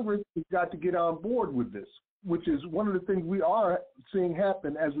Congress has got to get on board with this, which is one of the things we are seeing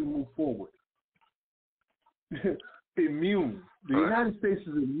happen as we move forward. Immune. The United States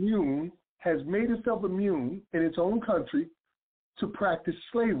is immune, has made itself immune in its own country to practice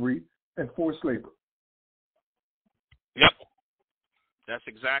slavery and forced labor. Yep. That's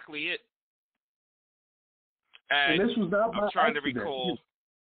exactly it. And this was not by I'm trying accident. to recall.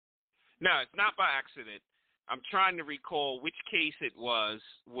 No, it's not by accident. I'm trying to recall which case it was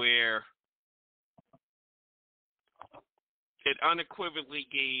where it unequivocally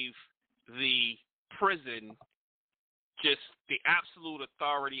gave the prison just the absolute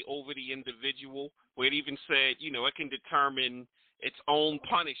authority over the individual, where it even said, you know, it can determine its own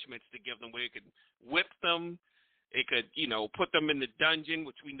punishments to give them, where it could whip them, it could, you know, put them in the dungeon,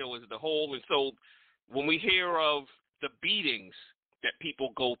 which we know is the hole. And so when we hear of the beatings that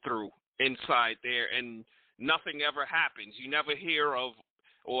people go through inside there and nothing ever happens, you never hear of,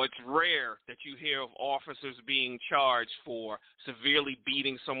 or it's rare that you hear of officers being charged for severely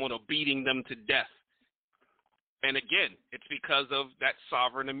beating someone or beating them to death. And again, it's because of that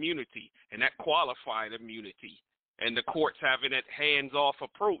sovereign immunity and that qualified immunity, and the courts having that hands-off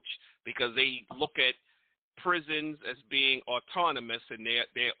approach because they look at prisons as being autonomous and they're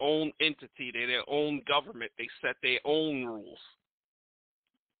their own entity, they're their own government, they set their own rules.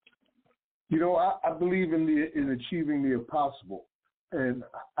 You know, I believe in achieving the impossible, and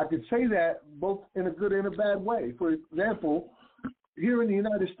I could say that both in a good and a bad way. For example, here in the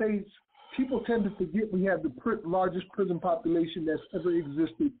United States, people tend to forget we have the largest prison population that's ever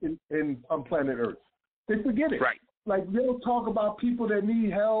existed on planet Earth. They forget it. Right. Like, they'll talk about people that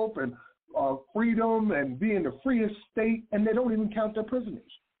need help and freedom and being the freest state, and they don't even count their prisoners.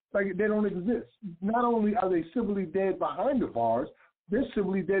 Like, they don't exist. Not only are they civilly dead behind the bars, they're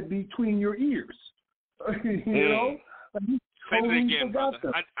civilly dead between your ears. You know? Like, say it again,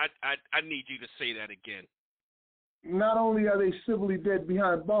 brother. I need you to say that again. Not only are they civilly dead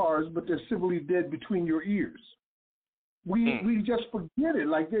behind bars, but they're civilly dead between your ears. We just forget it.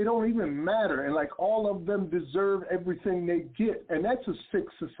 Like, they don't even matter. And, like, all of them deserve everything they get. And that's a sick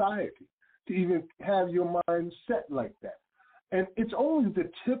society to even have your mind set like that. And it's only the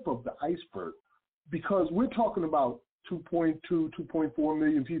tip of the iceberg, because we're talking about 2.2, 2.4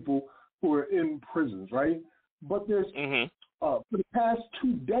 million people who are in prisons, right? But there's for the past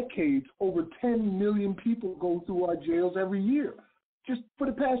 2 decades, over 10 million people go through our jails every year. Just for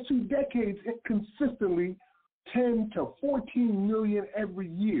the past 2 decades, consistently 10 to 14 million every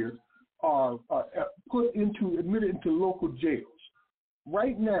year are admitted into local jails.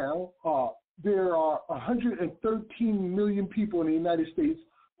 Right now, there are 113 million people in the United States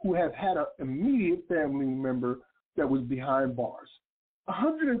who have had an immediate family member that was behind bars.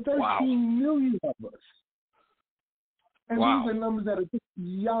 113 million of us. And these are numbers that are just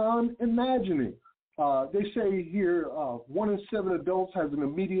beyond imagining. They say here 1 in 7 adults has an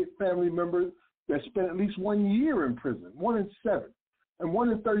immediate family member that spent at least 1 year in prison, 1 in 7. And 1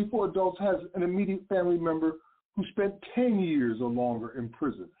 in 34 adults has an immediate family member who spent 10 years or longer in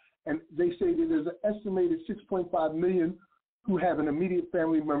prison. And they say that there's an estimated 6.5 million who have an immediate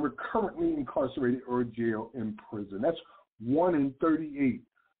family member currently incarcerated or in jail in prison. That's 1 in 38.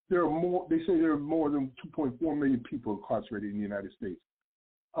 There are more. They say there are more than 2.4 million people incarcerated in the United States.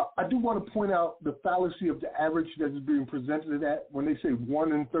 I do want to point out the fallacy of the average that is being presented at when they say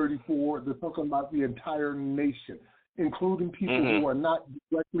 1 in 34. They're talking about the entire nation, including people who are not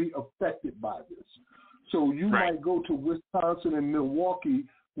directly affected by this. So you might go to Wisconsin and Milwaukee,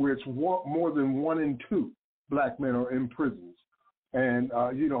 where it's more than 1 in 2 black men are in prisons, and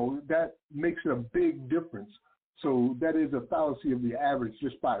you know, that makes a big difference. So that is a fallacy of the average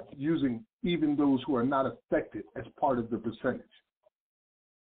just by using even those who are not affected as part of the percentage.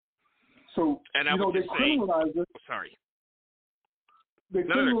 So, and you know, they criminalize us. Sorry. They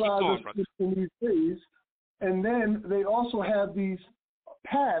criminalize us in these ways, and then they also have these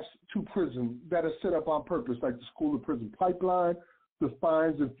paths to prison that are set up on purpose, like the school to prison pipeline, the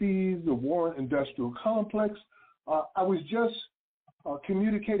fines and fees, the Warren Industrial Complex. I was just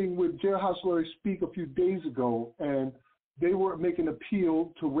communicating with Jailhouse Lawyers Speak a few days ago, and they were making an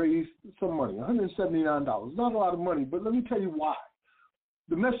appeal to raise some money, $179. Not a lot of money, but let me tell you why.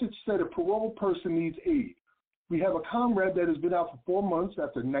 The message said a parole person needs aid. We have a comrade that has been out for 4 months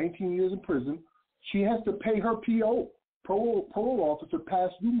after 19 years in prison. She has to pay her PO, parole officer,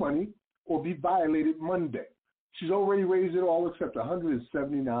 past due money or be violated Monday. She's already raised it all except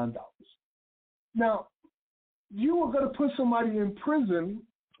 $179. Now, you are going to put somebody in prison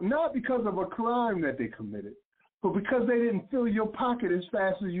not because of a crime that they committed, but because they didn't fill your pocket as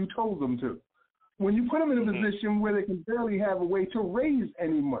fast as you told them to. when you put them in a position where they can barely have a way to raise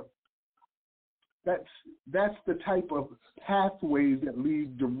any money. That's the type of pathways that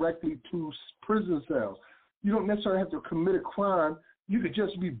lead directly to prison cells. You don't necessarily have to commit a crime. You could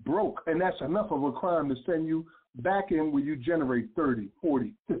just be broke, and that's enough of a crime to send you back in where you generate 30,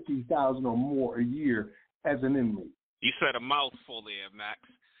 40, 50,000 or more a year as an inmate. You said a mouthful there, Max.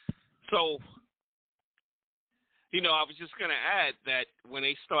 So, I was just going to add that when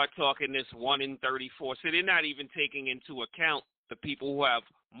they start talking this 1 in 34, so they're not even taking into account the people who have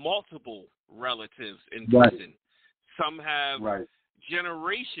multiple relatives in prison. Some have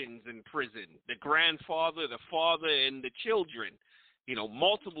generations in prison, the grandfather, the father, and the children.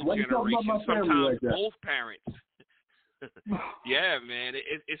 Multiple generations, sometimes both parents. Yeah, man,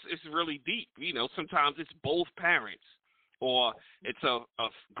 it's really deep. Sometimes it's both parents, or it's a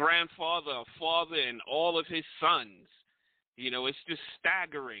grandfather, a father, and all of his sons. It's just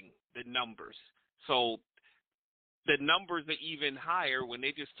staggering, the numbers. So the numbers are even higher when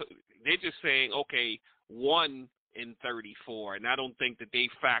they're just saying, okay, 1 in 34, and I don't think that they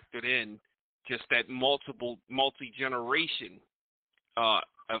factored in just that multi-generation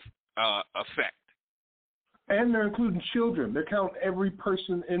effect. And they're including children. They count every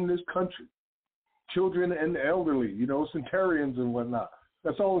person in this country, children and the elderly, centurions and whatnot.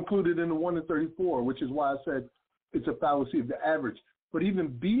 That's all included in the 1 in 34, which is why I said it's a fallacy of the average. But even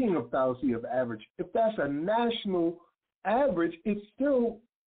being a fallacy of average, if that's a national average, it's still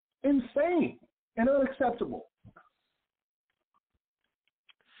insane and unacceptable.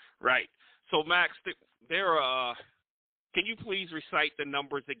 Right. So, Max, can you please recite the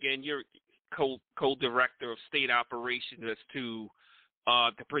numbers again? You're co-director of state operations as to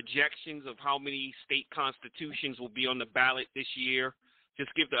the projections of how many state constitutions will be on the ballot this year.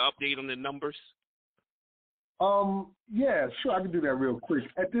 Just give the update on the numbers. Yeah, sure, I can do that real quick.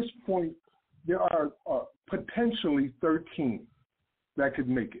 At this point, there are potentially 13 that could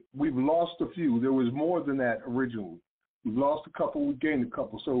make it. We've lost a few. There was more than that originally. We've lost a couple, we gained a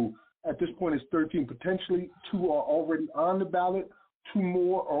couple. So at this point, it's 13 potentially. 2 are already on the ballot. 2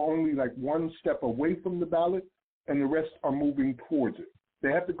 more are only like 1 step away from the ballot, and the rest are moving towards it.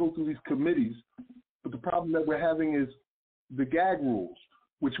 They have to go through these committees, but the problem that we're having is the gag rules,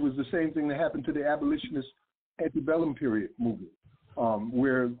 which was the same thing that happened to the abolitionist antebellum period movement,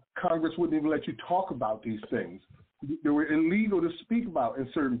 where Congress wouldn't even let you talk about these things. They were illegal to speak about in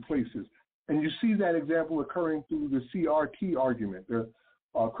certain places. And you see that example occurring through the CRT argument, the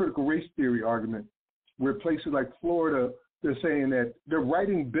critical race theory argument, where places like Florida, they're saying that they're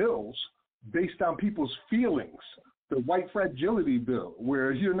writing bills based on people's feelings, the white fragility bill,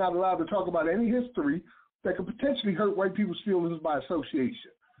 where you're not allowed to talk about any history that could potentially hurt white people's feelings by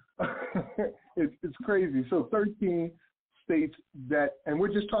association. It's crazy. So 13 states that, and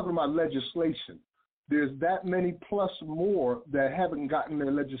we're just talking about legislation. There's that many plus more that haven't gotten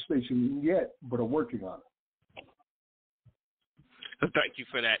their legislation yet, but are working on it. Thank you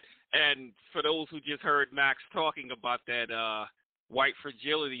for that. And for those who just heard Max talking about that white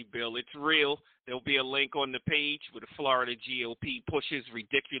fragility bill, it's real. There'll be a link on the page where the Florida GOP pushes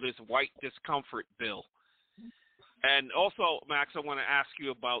ridiculous white discomfort bill. And also, Max, I want to ask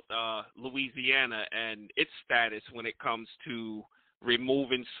you about Louisiana and its status when it comes to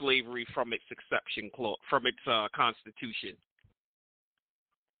removing slavery from its exception clause, from its constitution.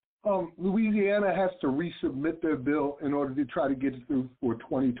 Louisiana has to resubmit their bill in order to try to get it through for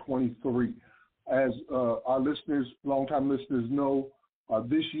 2023. As our listeners, longtime listeners know,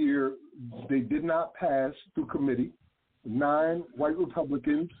 this year they did not pass through committee. 9 white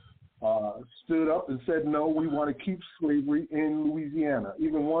Republicans stood up and said, no, we want to keep slavery in Louisiana.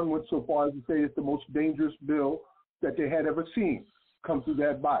 Even one went so far as to say it's the most dangerous bill that they had ever seen come through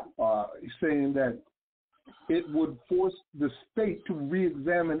that body, saying that it would force the state to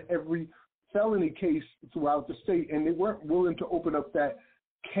re-examine every felony case throughout the state, and they weren't willing to open up that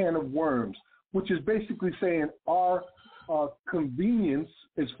can of worms, which is basically saying our convenience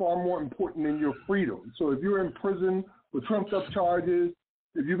is far more important than your freedom. So if you're in prison with trumped up charges,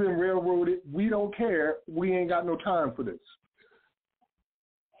 if you've been railroaded, we don't care. We ain't got no time for this.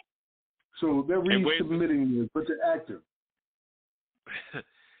 So they're resubmitting this, but they're active.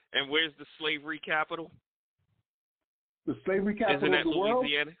 And where's the slavery capital? The slavery capital of the world?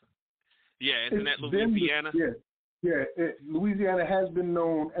 Louisiana? Yeah, isn't that Louisiana? Louisiana has been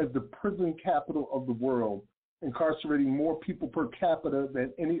known as the prison capital of the world, incarcerating more people per capita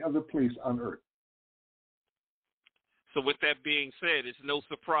than any other place on earth. So with that being said, it's no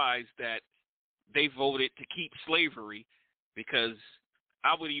surprise that they voted to keep slavery, because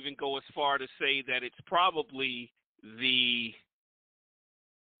I would even go as far to say that it's probably the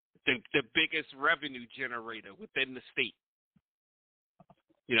the biggest revenue generator within the state.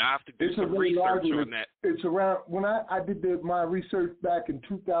 You know, I have to do some research on that. It's around, when I did my research back in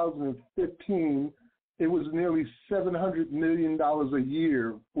 2015, it was nearly $700 million a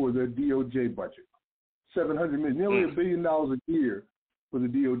year for the DOJ budget. $700 million, nearly $1 billion a year for the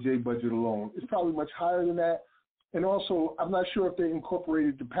DOJ budget alone. It's probably much higher than that. And also, I'm not sure if they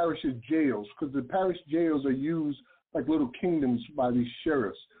incorporated the parish's jails, because the parish jails are used like little kingdoms by these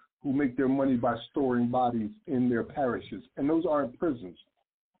sheriffs who make their money by storing bodies in their parishes. And those aren't prisons.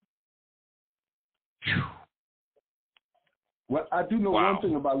 Well, I do know one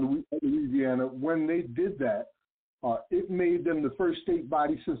thing about Louisiana. When they did that, it made them the first state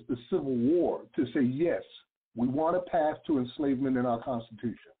body since the Civil War to say, yes, we want a path to enslavement in our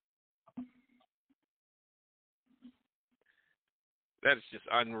Constitution. That is just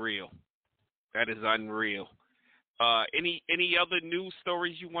unreal. That is unreal. Any other news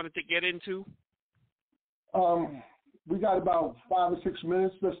stories you wanted to get into? We got about 5 or 6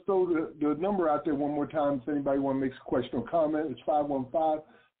 minutes. Let's throw the number out there one more time if anybody want to make a question or comment. It's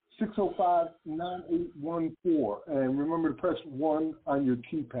 515-605-9814. And remember to press 1 on your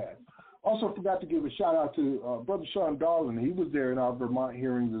keypad. Also forgot to give a shout out to Brother Sean Darling. He was there in our Vermont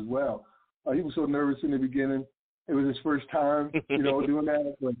hearings as well. He was so nervous in the beginning. It was his first time, doing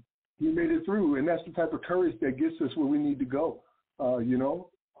that. But he made it through. And that's the type of courage that gets us where we need to go.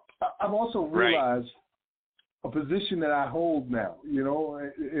 I've also realized a position that I hold now, and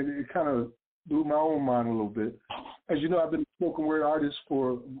it kind of blew my own mind a little bit. As you know, I've been a spoken word artist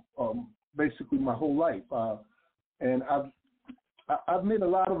for basically my whole life, and I've made a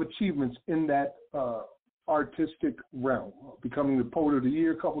lot of achievements in that artistic realm, becoming the Poet of the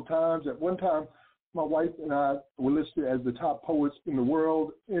Year a couple times. At one time, my wife and I were listed as the top poets in the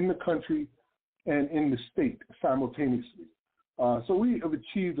world, in the country, and in the state simultaneously. So we have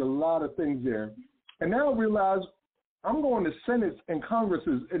achieved a lot of things there. And now I realize I'm going to Senates and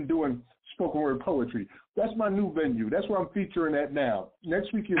Congresses and doing spoken word poetry. That's my new venue. That's where I'm featuring at now.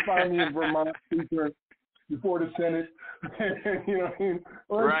 Next week you'll find me in Vermont featuring before the Senate,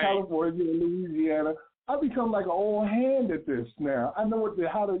 or in California, Louisiana. I've become like an old hand at this now. I know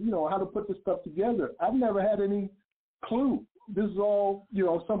how to put this stuff together. I've never had any clue. This is all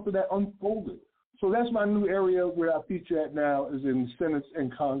something that unfolded. So that's my new area where I feature at now is in Senates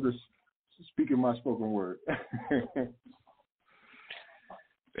and Congress. Speaking my spoken word.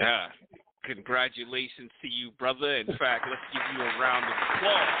 Yeah. Congratulations to you, brother. In fact, let's give you a round of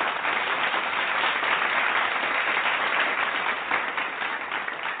applause.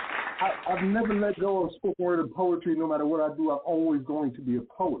 I've never let go of spoken word and poetry. No matter what I do, I'm always going to be a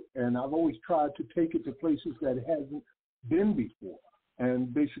poet. And I've always tried to take it to places that it hasn't been before.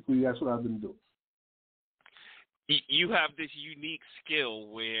 And basically, that's what I've been doing. You have this unique skill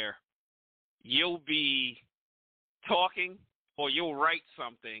where you'll be talking or you'll write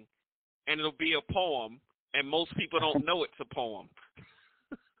something and it'll be a poem and most people don't know it's a poem.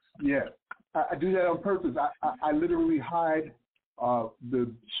 Yeah, I do that on purpose. I literally hide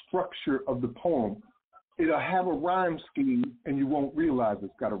the structure of the poem. It'll have a rhyme scheme and you won't realize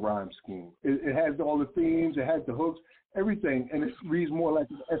it's got a rhyme scheme. It has all the themes, it has the hooks, everything, and it reads more like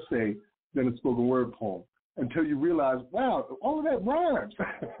an essay than a spoken word poem. Until you realize, wow, all of that rhymes,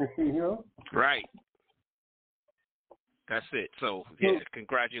 Right. That's it. So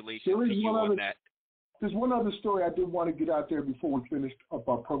congratulations to you on that. There's one other story I did want to get out there before we finish up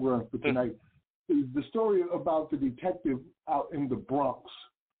our program for tonight. Is the story about the detective out in the Bronx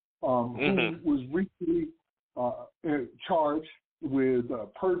who was recently charged with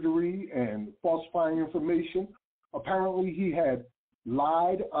perjury and falsifying information. Apparently, he had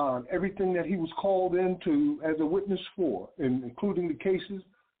lied on everything that he was called into as a witness for, including the cases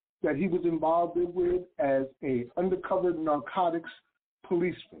that he was involved with as a undercover narcotics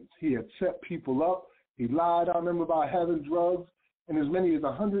policeman. He had set people up. He lied on them about having drugs, and as many as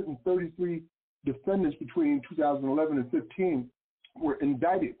 133 defendants between 2011 and 15 were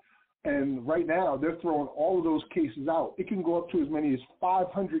indicted. And right now, they're throwing all of those cases out. It can go up to as many as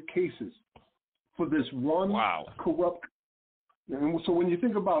 500 cases for this one corrupt. And so when you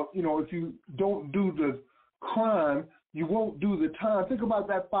think about, if you don't do the crime, you won't do the time. Think about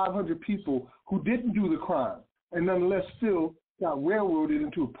that 500 people who didn't do the crime and nonetheless still got railroaded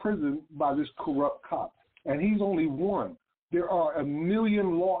into a prison by this corrupt cop. And he's only one. There are 1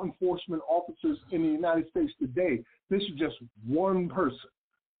 million law enforcement officers in the United States today. This is just one person,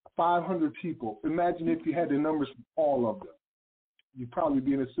 500 people. Imagine if you had the numbers from all of them. You'd probably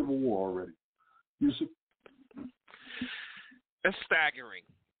be in a civil war already. Yusuf? It's staggering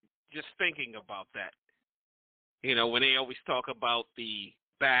just thinking about that. When they always talk about the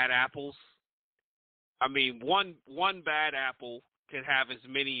bad apples. I mean, one bad apple can have as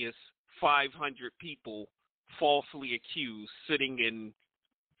many as 500 people falsely accused sitting in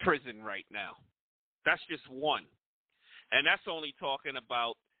prison right now. That's just one. And that's only talking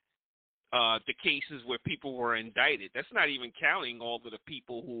about the cases where people were indicted. That's not even counting all of the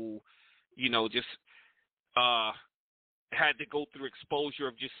people who, just had to go through exposure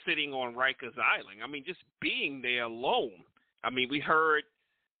of just sitting on Rikers Island. I mean, just being there alone. I mean, we heard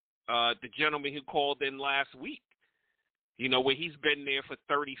the gentleman who called in last week, where he's been there for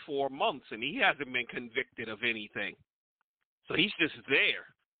 34 months and he hasn't been convicted of anything. So he's just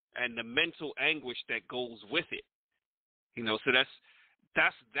there, and the mental anguish that goes with it. So that's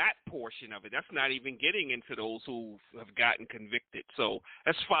that portion of it. That's not even getting into those who have gotten convicted. So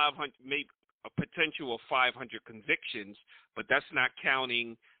that's 500, maybe a potential of 500 convictions, but that's not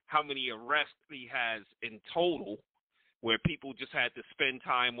counting how many arrests he has in total, where people just had to spend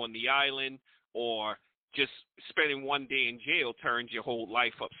time on the island, or just spending one day in jail turns your whole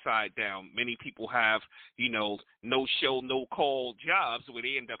life upside down. Many people have, no show, no call jobs where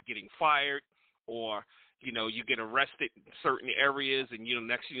they end up getting fired, or, you get arrested in certain areas, and,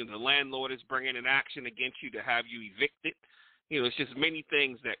 next thing the landlord is bringing an action against you to have you evicted. It's just many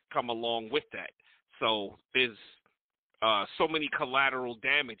things that come along with that. So there's so many collateral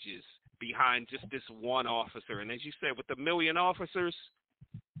damages behind just this one officer. And as you said, with the 1 million officers,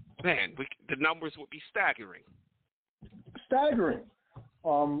 man, the numbers would be staggering. Staggering.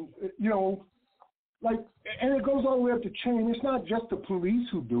 And it goes all the way up the chain. It's not just the police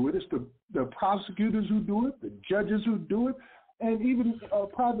who do it. It's the prosecutors who do it, the judges who do it, and even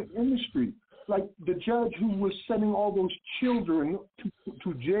private industry. Like the judge who was sending all those children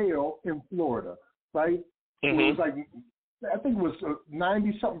to jail in Florida, right? Mm-hmm. It was like, I think it was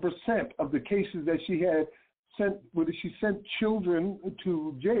 90-something% of the cases that she had sent, where she sent children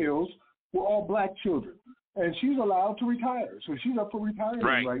to jails, were all black children. And she's allowed to retire. So she's up for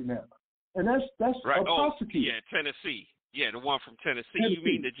retirement right now. And that's right. A prosecutor. Yeah, Tennessee. Yeah, the one from Tennessee. You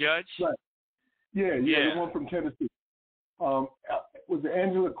mean the judge? Right. Yeah, the one from Tennessee. Was it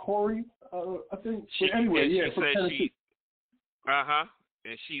Angela Corey? I think. From Tennessee.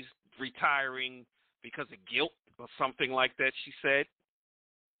 And she's retiring because of guilt or something like that, she said.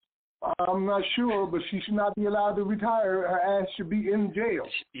 I'm not sure, but she should not be allowed to retire. Her ass should be in jail.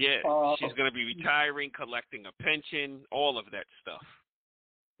 Yeah, she's going to be retiring, collecting a pension, all of that stuff.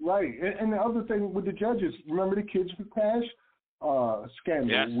 Right. And the other thing with the judges, remember the Kids for Cash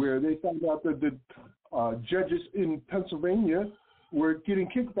scandal, where they found out that the judges in Pennsylvania were getting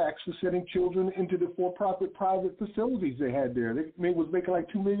kickbacks for sending children into the for-profit private facilities they had there. They was making like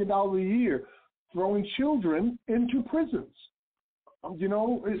 $2 million a year throwing children into prisons.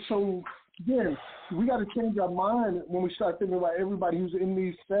 So again, we got to change our mind when we start thinking about everybody who's in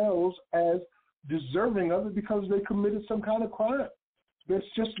these cells as deserving of it because they committed some kind of crime. That's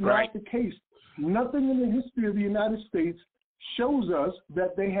just not the case. Nothing in the history of the United States shows us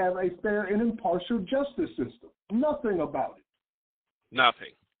that they have a fair and impartial justice system. Nothing about it.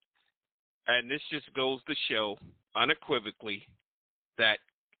 Nothing. And this just goes to show unequivocally that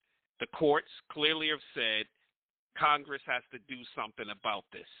the courts clearly have said Congress has to do something about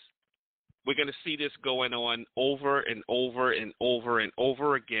this. We're going to see this going on over and over and over and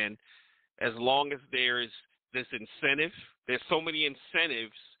over again as long as there is this incentive. There's so many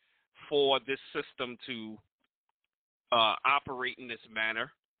incentives for this system to operate in this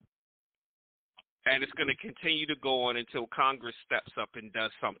manner. And it's going to continue to go on until Congress steps up and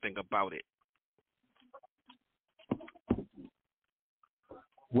does something about it.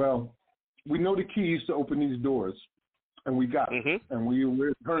 Well, we know the keys to open these doors, and we got them, and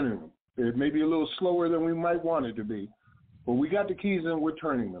we're turning them. It may be a little slower than we might want it to be, but we got the keys and we're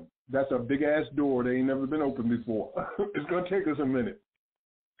turning them. That's a big-ass door. They ain't never been opened before. It's going to take us a minute,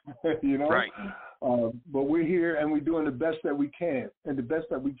 Right. But we're here, and we're doing the best that we can, and the best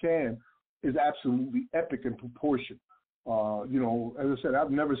that we can is absolutely epic in proportion. As I said,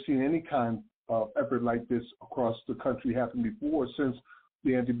 I've never seen any kind of effort like this across the country happen before since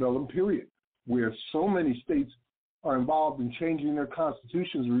the antebellum period, where so many states are involved in changing their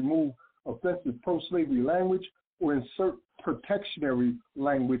constitutions to remove offensive pro-slavery language or insert protectionary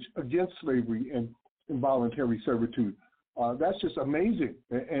language against slavery and involuntary servitude. That's just amazing.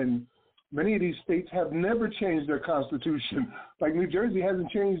 And many of these states have never changed their constitution. Like New Jersey hasn't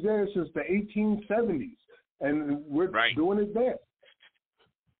changed theirs since the 1870s, and we're doing it there.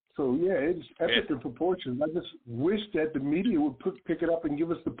 So, it's epic in proportions. I just wish that the media would pick it up and give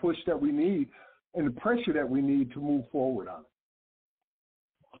us the push that we need and the pressure that we need to move forward on it.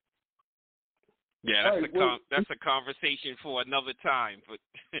 Yeah, that's a conversation for another time. But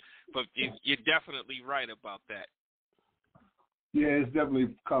But you're definitely right about that. Yeah, it's definitely a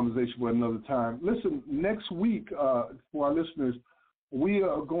conversation for another time. Listen, next week, for our listeners, we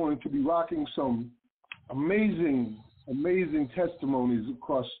are going to be rocking some amazing testimonies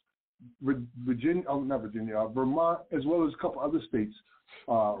across Vermont, as well as a couple other states,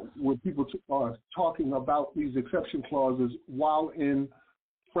 where people are talking about these exception clauses while in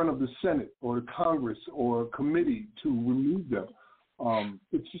front of the Senate or the Congress or committee to remove them.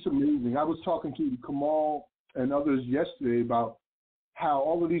 It's just amazing. I was talking to Kamal and others yesterday about how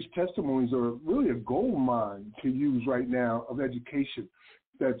all of these testimonies are really a gold mine to use right now of education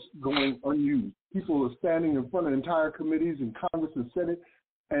that's going unused. People are standing in front of entire committees in Congress and Senate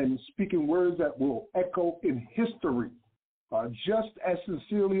and speaking words that will echo in history, just as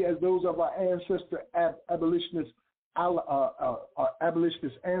sincerely as those of our ancestor abolitionist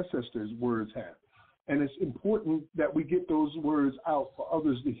ancestors' words have. And it's important that we get those words out for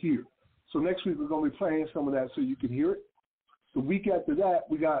others to hear. So next week we're going to be playing some of that so you can hear it. The week after that,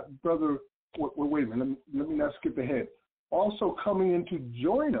 we got Brother, wait a minute, let me not skip ahead. Also coming in to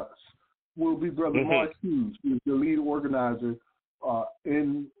join us will be Brother Mark Hughes, who is the lead organizer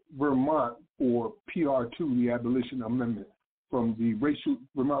in Vermont for PR2, the Abolition Amendment, from the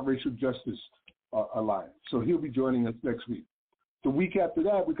Vermont Racial Justice Alliance. So he'll be joining us next week. The week after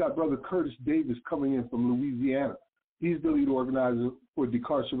that, we got Brother Curtis Davis coming in from Louisiana. He's the lead organizer for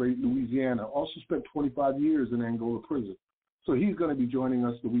Decarcerate Louisiana, also spent 25 years in Angola prison. So he's going to be joining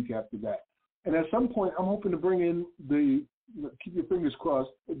us the week after that. And at some point, I'm hoping to bring in keep your fingers crossed,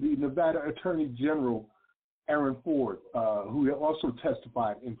 the Nevada Attorney General, Aaron Ford, who also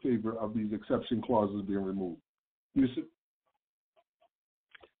testified in favor of these exception clauses being removed. Yusuf?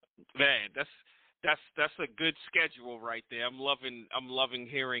 Man, that's a good schedule right there. I'm loving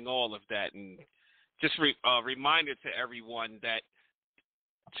hearing all of that, and just reminder to everyone that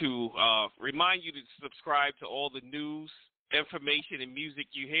to remind you to subscribe to all the news, information, and music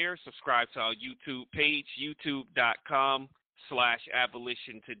you hear. Subscribe to our YouTube page,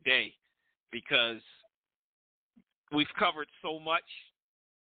 youtube.com/Abolition Today, because we've covered so much,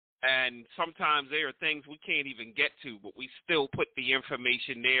 and sometimes there are things we can't even get to, but we still put the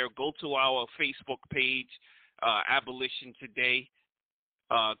information there. Go to our Facebook page, Abolition Today.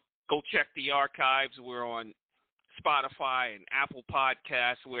 Go check the archives. We're on Spotify and Apple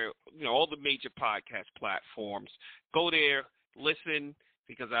Podcasts, where all the major podcast platforms. Go there, listen,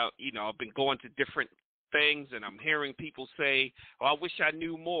 because I've been going to different things, and I'm hearing people say, "Oh, I wish I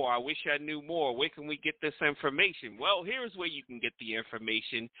knew more. I wish I knew more. Where can we get this information?" Well, here's where you can get the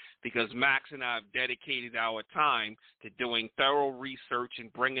information, because Max and I have dedicated our time to doing thorough research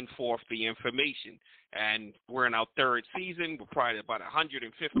and bringing forth the information. And we're in our third season. We're probably about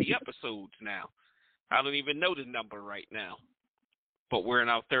 150 episodes now. I don't even know the number right now, but we're in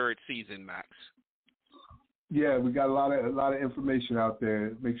our third season, Max. Yeah, we got a lot of information out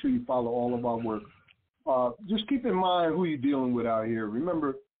there. Make sure you follow all of our work. Just keep in mind who you're dealing with out here.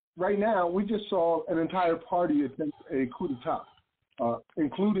 Remember, right now we just saw an entire party attempt a coup d'etat,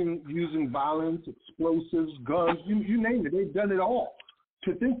 including using violence, explosives, guns, you name it. They've done it all.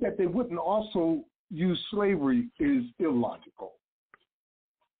 To think that they wouldn't also use slavery is illogical.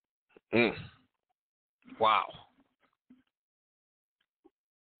 Wow.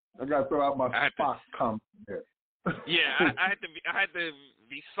 I got to throw out my Spock comment there. Yeah, I had to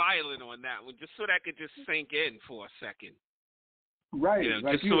be silent on that one, just so that could just sink in for a second. Right.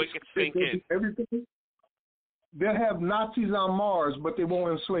 Just so it could sink in. Everything. They'll have Nazis on Mars, but they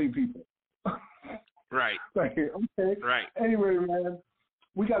won't enslave people. Right. Okay. Right. Anyway, man,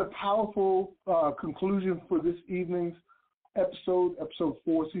 we got a powerful conclusion for this evening's episode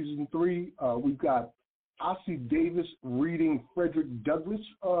 4, season 3. We've got Ossie Davis reading Frederick Douglass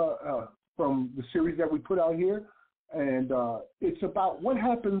from the series that we put out here. And it's about what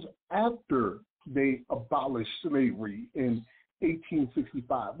happens after they abolished slavery in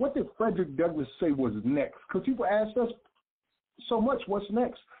 1865. What did Frederick Douglass say was next? Because people asked us so much, what's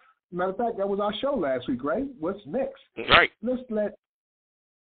next? Matter of fact, that was our show last week, right? What's next? Right. Let's let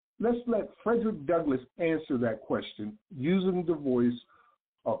Frederick Douglass answer that question using the voice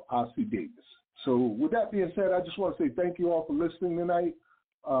of Ossie Davis. So with that being said, I just want to say thank you all for listening tonight.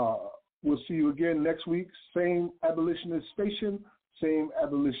 We'll see you again next week. Same abolitionist station, same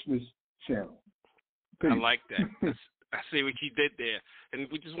abolitionist channel. Peace. I like that. I see what you did there. And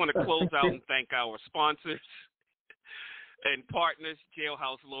we just want to close out and thank our sponsors and partners,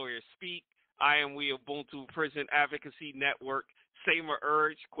 Jailhouse Lawyers Speak, I Am We Ubuntu Prison Advocacy Network, Samer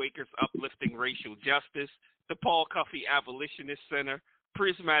Urge, Quakers Uplifting Racial Justice, the Paul Cuffey Abolitionist Center,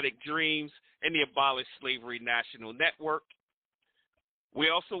 Prismatic Dreams, and the Abolish Slavery National Network. We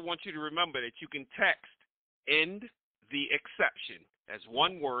also want you to remember that you can text "end the exception" as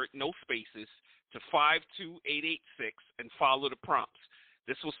one word, no spaces, to 52886 and follow the prompts.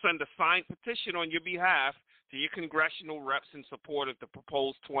 This will send a signed petition on your behalf to your congressional reps in support of the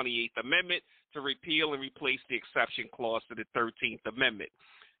proposed 28th Amendment to repeal and replace the exception clause to the 13th Amendment.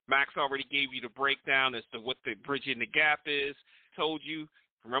 Max already gave you the breakdown as to what the Bridging the Gap is, told you.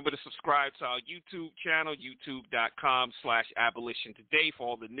 Remember to subscribe to our YouTube channel, youtube.com/Abolition Today for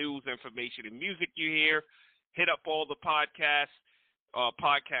all the news, information, and music you hear. Hit up all the podcast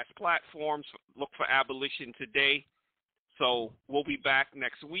platforms. Look for Abolition Today. So we'll be back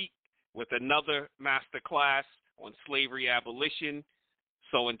next week with another master class on slavery abolition.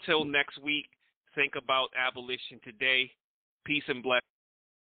 So until next week, think about abolition today. Peace and blessings.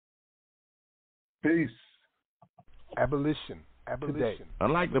 Peace. Abolition. Today.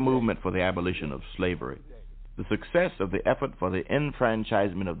 Unlike the movement for the abolition of slavery, the success of the effort for the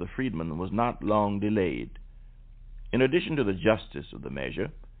enfranchisement of the freedmen was not long delayed. In addition to the justice of the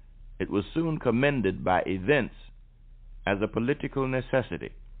measure, it was soon commended by events as a political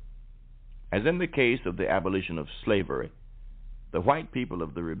necessity. As in the case of the abolition of slavery, the white people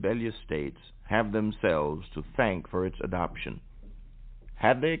of the rebellious states have themselves to thank for its adoption.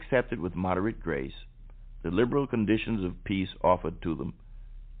 Had they accepted with moderate grace the liberal conditions of peace offered to them,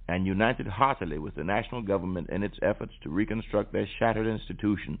 and united heartily with the national government in its efforts to reconstruct their shattered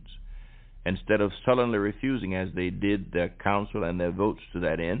institutions, instead of sullenly refusing as they did their counsel and their votes to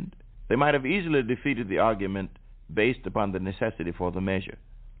that end, they might have easily defeated the argument based upon the necessity for the measure.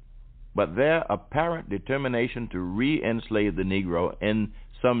 But their apparent determination to re-enslave the Negro in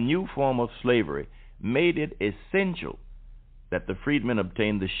some new form of slavery made it essential that the freedmen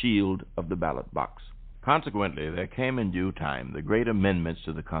obtain the shield of the ballot box. Consequently, there came in due time the great amendments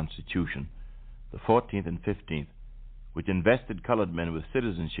to the Constitution, the 14th and 15th, which invested colored men with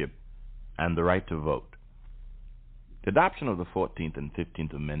citizenship and the right to vote. The adoption of the 14th and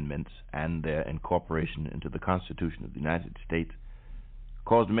 15th Amendments and their incorporation into the Constitution of the United States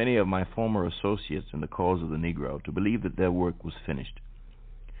caused many of my former associates in the cause of the Negro to believe that their work was finished.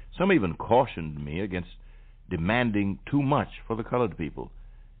 Some even cautioned me against demanding too much for the colored people.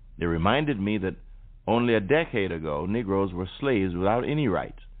 They reminded me that only a decade ago Negroes were slaves without any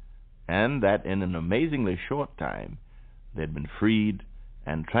rights, and that in an amazingly short time they had been freed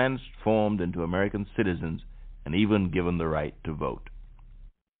and transformed into American citizens and even given the right to vote.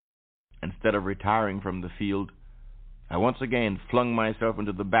 Instead of retiring from the field, I once again flung myself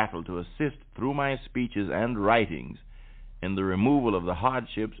into the battle to assist through my speeches and writings in the removal of the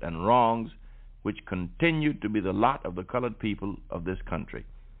hardships and wrongs which continued to be the lot of the colored people of this country.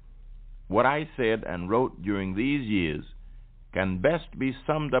 What I said and wrote during these years can best be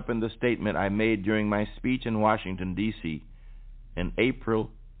summed up in the statement I made during my speech in Washington, D.C. in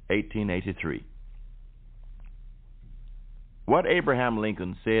April 1883. What Abraham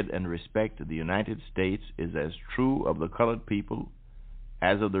Lincoln said in respect to the United States is as true of the colored people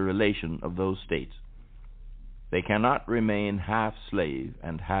as of the relation of those states. They cannot remain half slave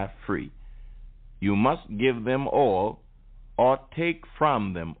and half free. You must give them all or take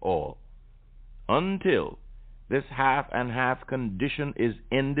from them all. Until this half and half condition is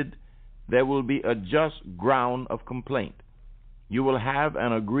ended, there will be a just ground of complaint. You will have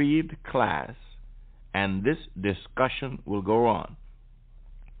an aggrieved class, and this discussion will go on.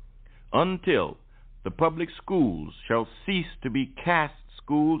 Until the public schools shall cease to be caste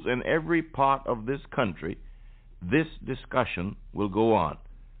schools in every part of this country, this discussion will go on.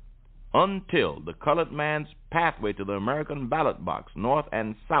 Until the colored man's pathway to the American ballot box, north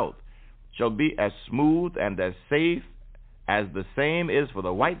and south, shall be as smooth and as safe as the same is for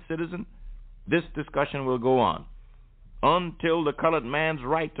the white citizen, this discussion will go on. Until the colored man's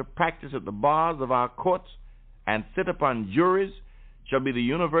right to practice at the bars of our courts and sit upon juries shall be the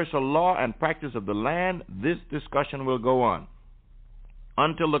universal law and practice of the land, this discussion will go on.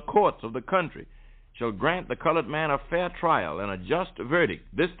 Until the courts of the country shall grant the colored man a fair trial and a just verdict,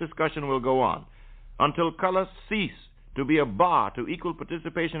 this discussion will go on. Until color cease to be a bar to equal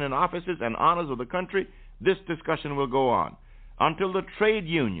participation in offices and honors of the country, this discussion will go on. Until the trade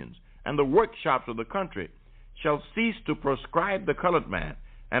unions and the workshops of the country shall cease to proscribe the colored man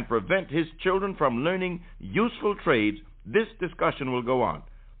and prevent his children from learning useful trades, this discussion will go on.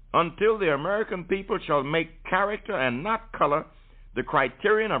 Until the American people shall make character and not color the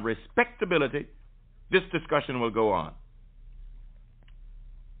criterion of respectability, this discussion will go on.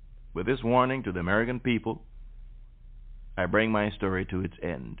 With this warning to the American people, I bring my story to its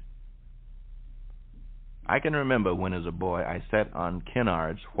end. I can remember when as a boy I sat on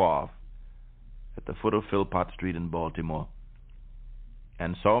Kennard's Wharf at the foot of Philpott Street in Baltimore,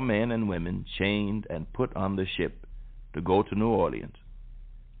 and saw men and women chained and put on the ship to go to New Orleans.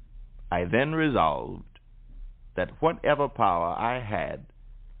 I then resolved that whatever power I had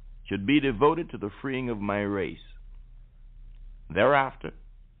should be devoted to the freeing of my race. Thereafter,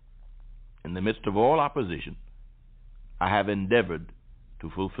 in the midst of all opposition, I have endeavored to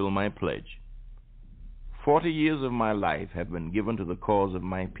fulfill my pledge. 40 years of my life have been given to the cause of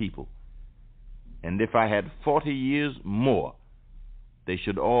my people, and if I had 40 years more, they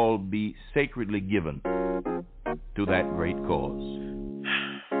should all be sacredly given to that great cause.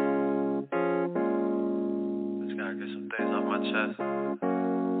 Just gotta get some things off my chest.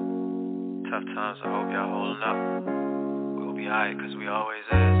 Tough times, I hope y'all holding up. We'll be alright, cause we always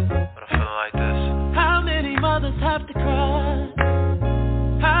is. But I'm feeling like this. How many mothers have to cry?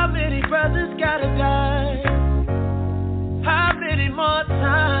 How many brothers gotta die? How many more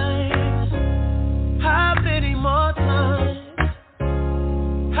times? How many more times?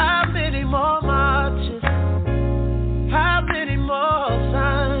 How many more marches? How many more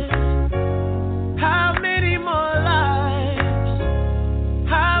signs? How many more lives?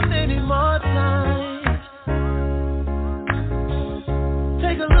 How many more times?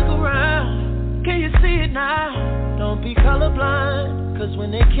 Take a look around. Can you see it now? Don't be colorblind, cause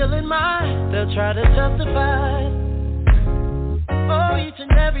when they're killing mine, they'll try to justify. Oh, each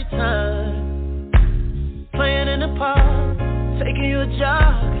and every time. Playing in the park, taking you a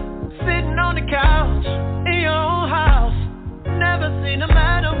jog, sitting on the couch, in your own house. Never seen no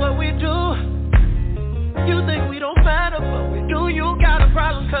matter what we do. You think we don't matter, but we do. You got a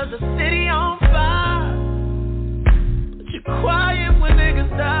problem cause the city on fire, but you quiet when niggas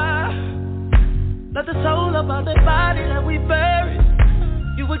die. Let the soul up out that body that we buried.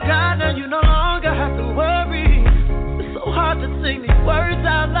 You with God now, you no longer have to worry. It's so hard to sing these words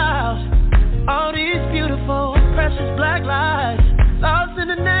out loud. All these beautiful, precious black lives, lost in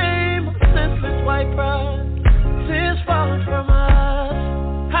the name of senseless white pride. Tears falling from us.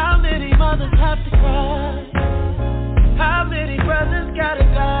 How many mothers have to cry? How many brothers gotta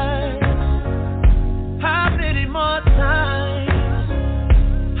die? How many more times?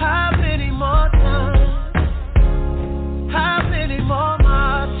 How many more times? How many more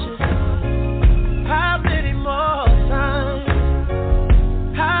marches? How many more signs?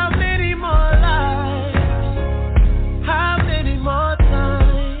 How many more lives? How many more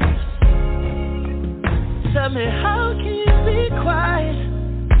times? Tell me, how can you be quiet?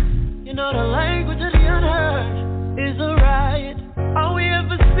 You know the language of the unheard is a riot. All we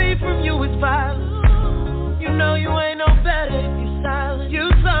ever see from you is violence. You know you ain't no better if you silent. You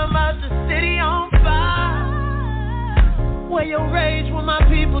talking about the city on fire, where your rage when my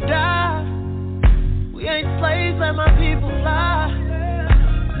people die. We ain't slaves, let my people fly.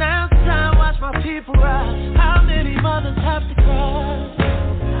 Now it's time, watch my people rise. How many mothers have to cry?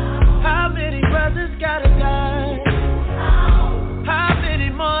 How many brothers gotta die? How many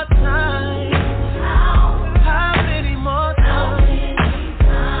more times? How many more times?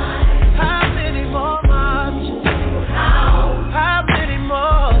 How many more marches? How many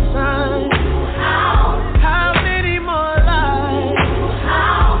more signs? How many more lives?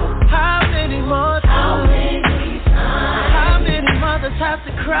 How many more times? How many mothers have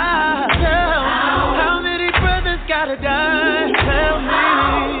to cry? Tell me, how many brothers gotta die? Tell me,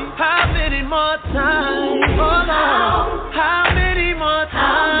 how many more times? Oh Lord, how many more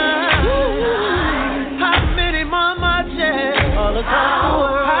times? How many more marches all across the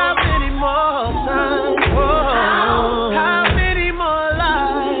world? How many more times? Whoa. How many more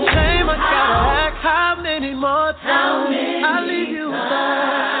lives? Shame I gotta act. How many more times? I'll leave you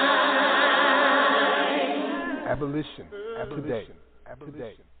alone. Abolition today.